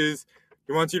aces.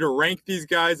 He wants you to rank these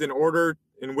guys in order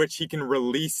in which he can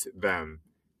release them.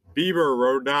 Bieber,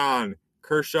 Rodon,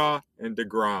 Kershaw, and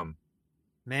DeGrom.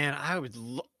 Man, I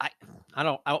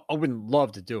wouldn't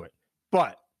love to do it,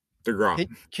 but DeGrom.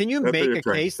 Can you make a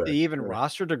case to even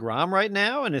roster DeGrom right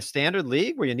now in a standard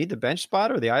league where you need the bench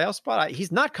spot or the IL spot?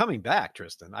 He's not coming back,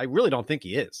 Tristan. I really don't think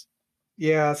he is.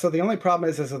 Yeah, so the only problem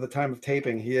is at the time of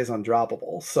taping, he is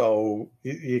undroppable. So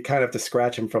you kind of have to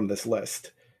scratch him from this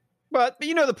list. But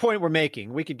the point we're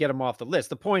making. We could get him off the list.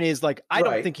 The point is, I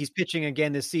don't think he's pitching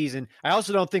again this season. I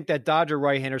also don't think that Dodger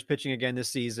right-hander's pitching again this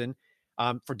season.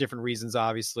 for different reasons,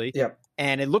 obviously. Yep.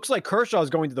 And it looks like Kershaw is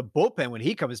going to the bullpen when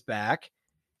he comes back.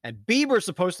 And Bieber's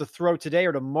supposed to throw today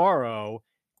or tomorrow.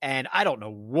 And I don't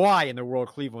know why in the world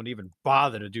Cleveland even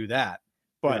bother to do that.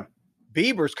 But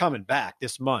Bieber's coming back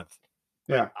this month.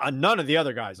 Yeah. None of the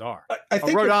other guys are. I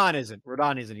think Rodon isn't.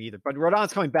 Rodon isn't either. But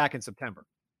Rodon's coming back in September.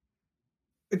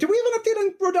 Do we have an update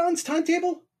on Rodon's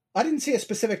timetable? I didn't see a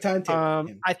specific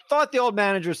timetable. I thought the old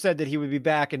manager said that he would be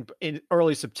back in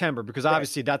early September because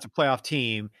obviously that's a playoff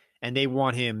team and they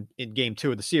want him in game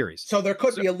 2 of the series. So there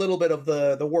could be a little bit of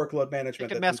the workload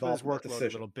management. It could mess with his workload a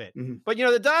little bit. Mm-hmm. But,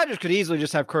 the Dodgers could easily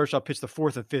just have Kershaw pitch the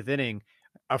 4th and 5th inning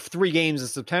of 3 games in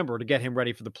September to get him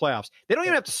ready for the playoffs. They don't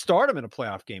even have to start him in a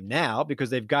playoff game now because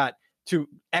they've got 2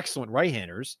 excellent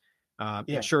right-handers,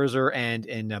 Scherzer and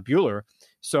Buehler.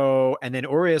 So, and then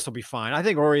Urias will be fine. I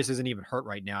think Urias isn't even hurt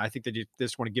right now. I think they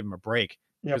just want to give him a break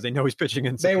because they know he's pitching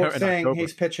in They were in saying October.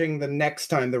 He's pitching the next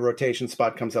time the rotation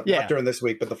spot comes up, not during this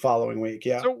week, but the following week.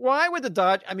 Yeah. So why would the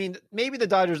Dodgers? I mean, maybe the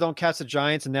Dodgers don't catch the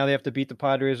Giants, and now they have to beat the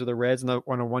Padres or the Reds on a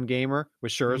 1-gamer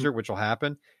with Scherzer, which will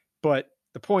happen. But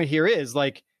the point here is,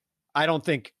 I don't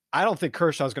think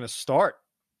Kershaw is going to start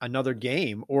another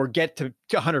game or get to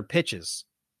 100 pitches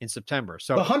in September.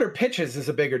 So the 100 pitches is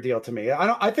a bigger deal to me.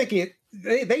 I think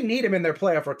they need him in their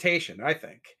playoff rotation, I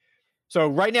think. So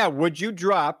right now, would you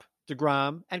drop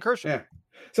DeGrom and Kershaw? Yeah.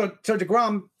 So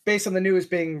DeGrom, based on the news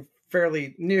being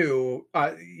fairly new,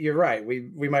 you're right.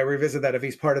 We might revisit that if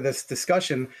he's part of this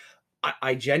discussion.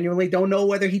 I genuinely don't know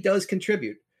whether he does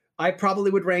contribute. I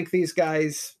probably would rank these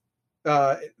guys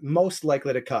most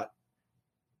likely to cut.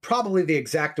 Probably the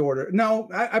exact order. No,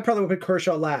 I probably would put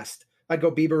Kershaw last. I'd go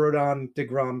Bieber, Rodon,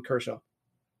 DeGrom, Kershaw.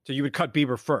 So you would cut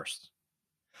Bieber first.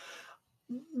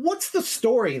 What's the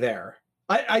story there?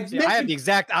 I have the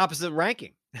exact opposite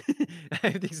ranking.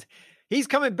 He's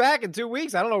coming back in 2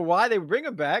 weeks. I don't know why they would bring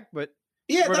him back, but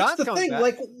Rodon's that's the thing.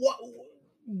 Back.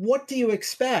 What do you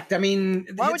expect? I mean,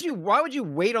 why would you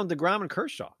wait on DeGrom and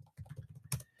Kershaw?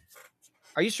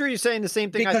 Are you sure you're saying the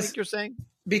same thing I think you're saying?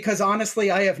 Because honestly,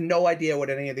 I have no idea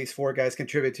what any of these 4 guys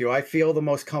contribute to. I feel the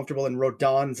most comfortable in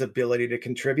Rodon's ability to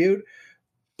contribute.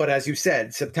 But as you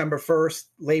said, September 1st,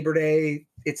 Labor Day,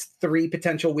 it's 3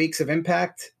 potential weeks of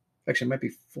impact. Actually, it might be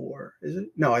 4. Is it?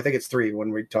 No, I think it's 3 when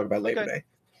we talk about Labor Day.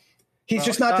 He's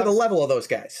just not to the level of those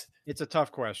guys. It's a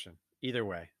tough question either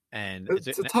way. And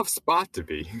it's a tough spot to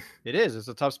be. It is. It's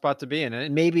a tough spot to be in.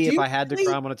 And maybe if I had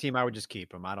DeGrom on a team, I would just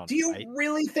keep him. I don't know. Do you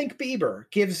really think Bieber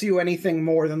gives you anything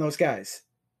more than those guys?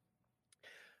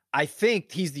 I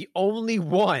think he's the only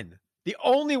one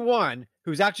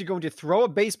who's actually going to throw a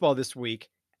baseball this week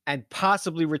and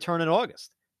possibly return in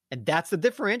August. And that's the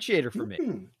differentiator for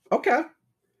me. Okay.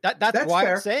 That's why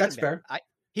fair. I'm saying that's fair.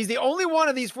 He's the only one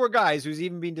of these 4 guys who's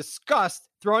even been discussed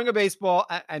throwing a baseball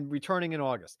and returning in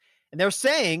August. And they're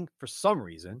saying, for some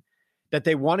reason, that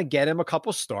they want to get him a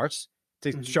couple starts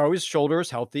to show his shoulder is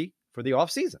healthy for the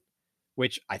offseason,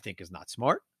 which I think is not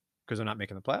smart because they're not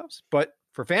making the playoffs. But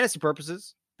for fantasy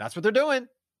purposes, that's what they're doing.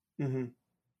 Mm-hmm.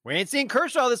 We ain't seeing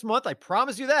Kershaw this month. I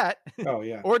promise you that. Oh,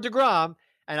 yeah. Or DeGrom.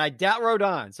 And I doubt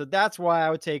Rodon. So that's why I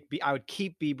would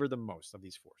keep Bieber the most of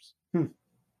these 4s.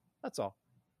 That's all.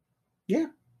 Yeah.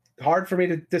 Hard for me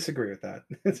to disagree with that.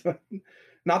 It's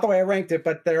not the way I ranked it,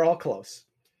 but they're all close.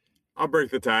 I'll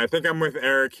break the tie. I think I'm with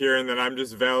Eric here, and then I'm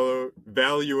just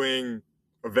valuing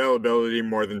availability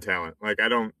more than talent. I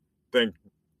don't think,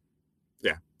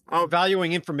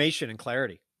 valuing information and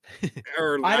clarity.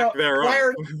 Or lack thereof.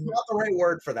 Clarity is not the right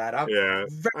word for that. I'm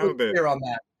very clear on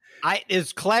that.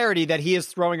 Is clarity that he is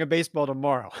throwing a baseball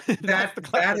tomorrow.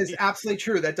 That is absolutely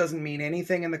true. That doesn't mean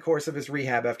anything in the course of his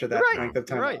rehab after that length of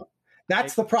time. Right.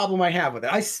 That's the problem I have with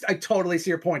it. I totally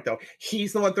see your point, though.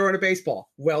 He's the one throwing a baseball.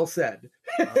 Well said.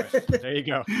 Right. There you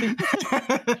go.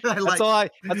 That's all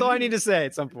I need to say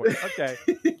at some point. Okay.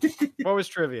 What was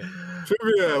trivia?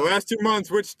 Last 2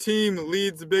 months, which team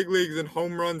leads the big leagues in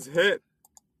home runs hit?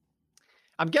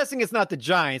 I'm guessing it's not the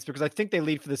Giants because I think they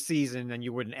lead for the season, and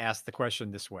you wouldn't ask the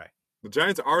question this way. The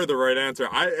Giants are the right answer.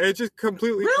 It just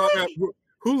completely caught out.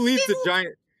 Who leads the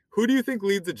Giants? Who do you think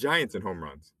leads the Giants in home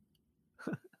runs?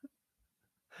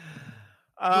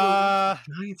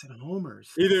 Giants and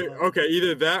homers.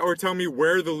 Either that or tell me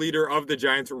where the leader of the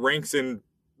Giants ranks in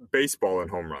baseball in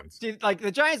home runs. Dude,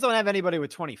 the Giants don't have anybody with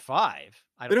 25.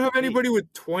 They don't have anybody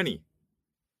with 20.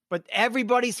 But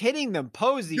everybody's hitting them.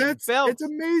 Posey, Belt. It's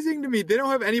amazing to me. They don't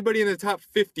have anybody in the top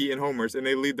 50 in homers, and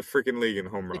they lead the freaking league in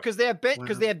home runs. Because they have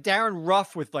Darren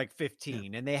Ruff with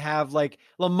 15, and they have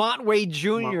Lamont Wade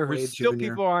Jr., who still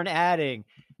people aren't adding.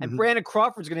 And Brandon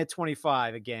Crawford's going to hit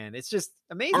 25 again. It's just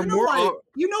amazing.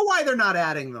 You know why they're not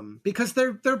adding them? Because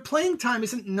their playing time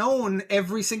isn't known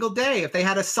every single day. If they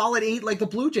had a solid 8 like the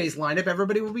Blue Jays lineup,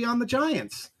 everybody would be on the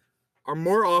Giants. Are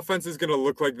more offenses going to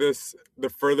look like this the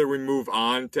further we move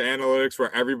on to analytics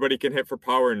where everybody can hit for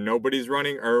power and nobody's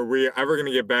running? Or are we ever going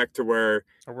to get back to where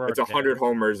it's 100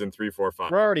 homers and 3, 4,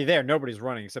 5? We're already there. Nobody's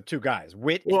running except 2 guys.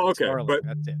 Witt and Starling. But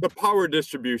that's it. The power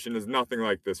distribution is nothing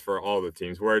like this for all the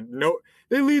teams where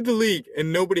they lead the league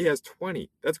and nobody has 20.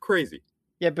 That's crazy.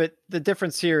 Yeah, but the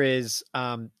difference here is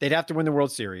they'd have to win the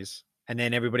World Series and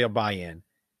then everybody will buy in.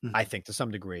 I think to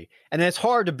some degree. And then it's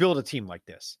hard to build a team like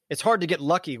this. It's hard to get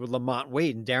lucky with Lamont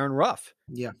Wade and Darren Ruff.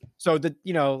 Yeah. So the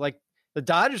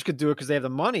Dodgers could do it because they have the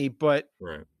money, but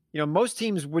most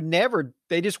teams would never.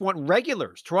 They just want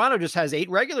regulars. Toronto just has 8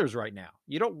 regulars right now.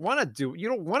 You don't want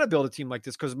to build a team like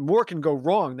this because more can go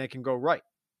wrong than they can go right.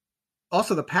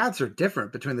 Also, the paths are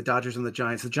different between the Dodgers and the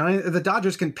Giants. The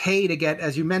Dodgers can pay to get,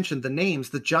 as you mentioned, the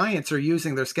names. The Giants are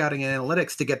using their scouting and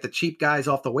analytics to get the cheap guys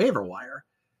off the waiver wire.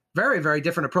 Very, very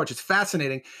different approach. It's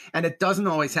fascinating, and it doesn't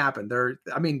always happen.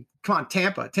 Come on,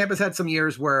 Tampa. Tampa's had some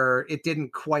years where it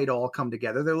didn't quite all come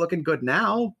together. They're looking good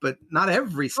now, but not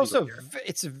every single year.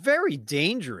 It's very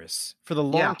dangerous for the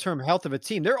long-term health of a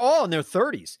team. They're all in their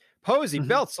 30s. Posey,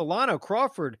 Belt, Solano,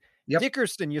 Crawford,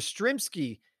 Dickerson,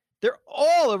 Yastrzemski. They're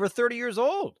all over 30 years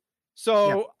old.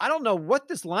 So I don't know what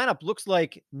this lineup looks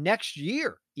like next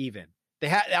year even.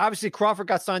 Obviously, Crawford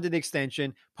got signed to the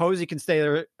extension. Posey can stay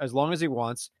there as long as he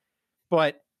wants.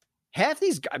 But half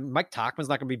these guys, Mike Tauchman's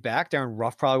not going to be back. Darren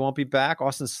Ruff probably won't be back.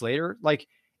 Austin Slater.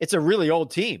 It's a really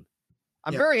old team.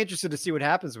 I'm very interested to see what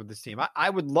happens with this team. I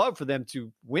would love for them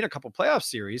to win a couple playoff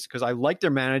series because I like their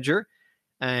manager.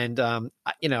 And,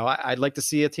 I'd like to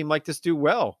see a team like this do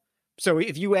well. So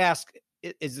if you ask,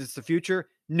 is this the future?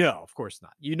 No, of course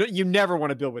not. You never want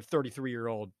to build with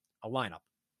 33-year-old a lineup.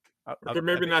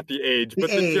 Maybe not the age,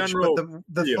 but the general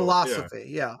the philosophy.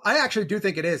 Yeah. I actually do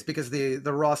think it is because the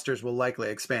rosters will likely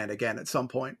expand again at some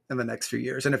point in the next few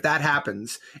years. And if that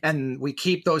happens and we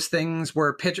keep those things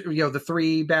where the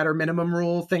 3 batter minimum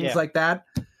rule, things like that,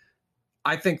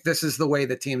 I think this is the way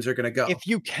that teams are going to go. If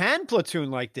you can platoon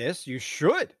like this, you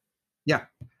should. Yeah.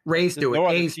 Rays do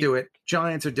it. A's do it.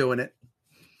 Giants are doing it.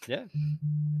 Yeah.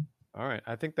 All right.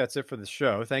 I think that's it for the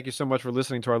show. Thank you so much for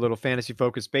listening to our little Fantasy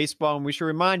Focus Baseball. And we should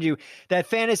remind you that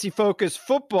Fantasy Focus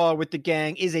Football with the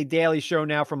Gang is a daily show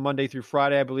now from Monday through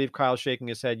Friday. I believe Kyle's shaking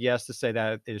his head yes to say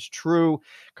that it is true.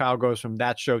 Kyle goes from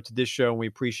that show to this show, and we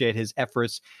appreciate his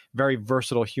efforts. Very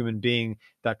versatile human being,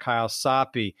 that Kyle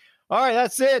Soppe. All right,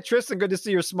 that's it. Tristan, good to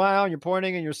see your smile, and you're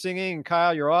pointing and you're singing. And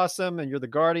Kyle, you're awesome, and you're the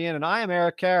guardian. And I am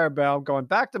Eric Carabell, going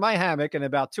back to my hammock in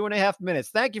about 2.5 minutes.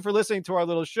 Thank you for listening to our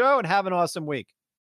little show, and have an awesome week.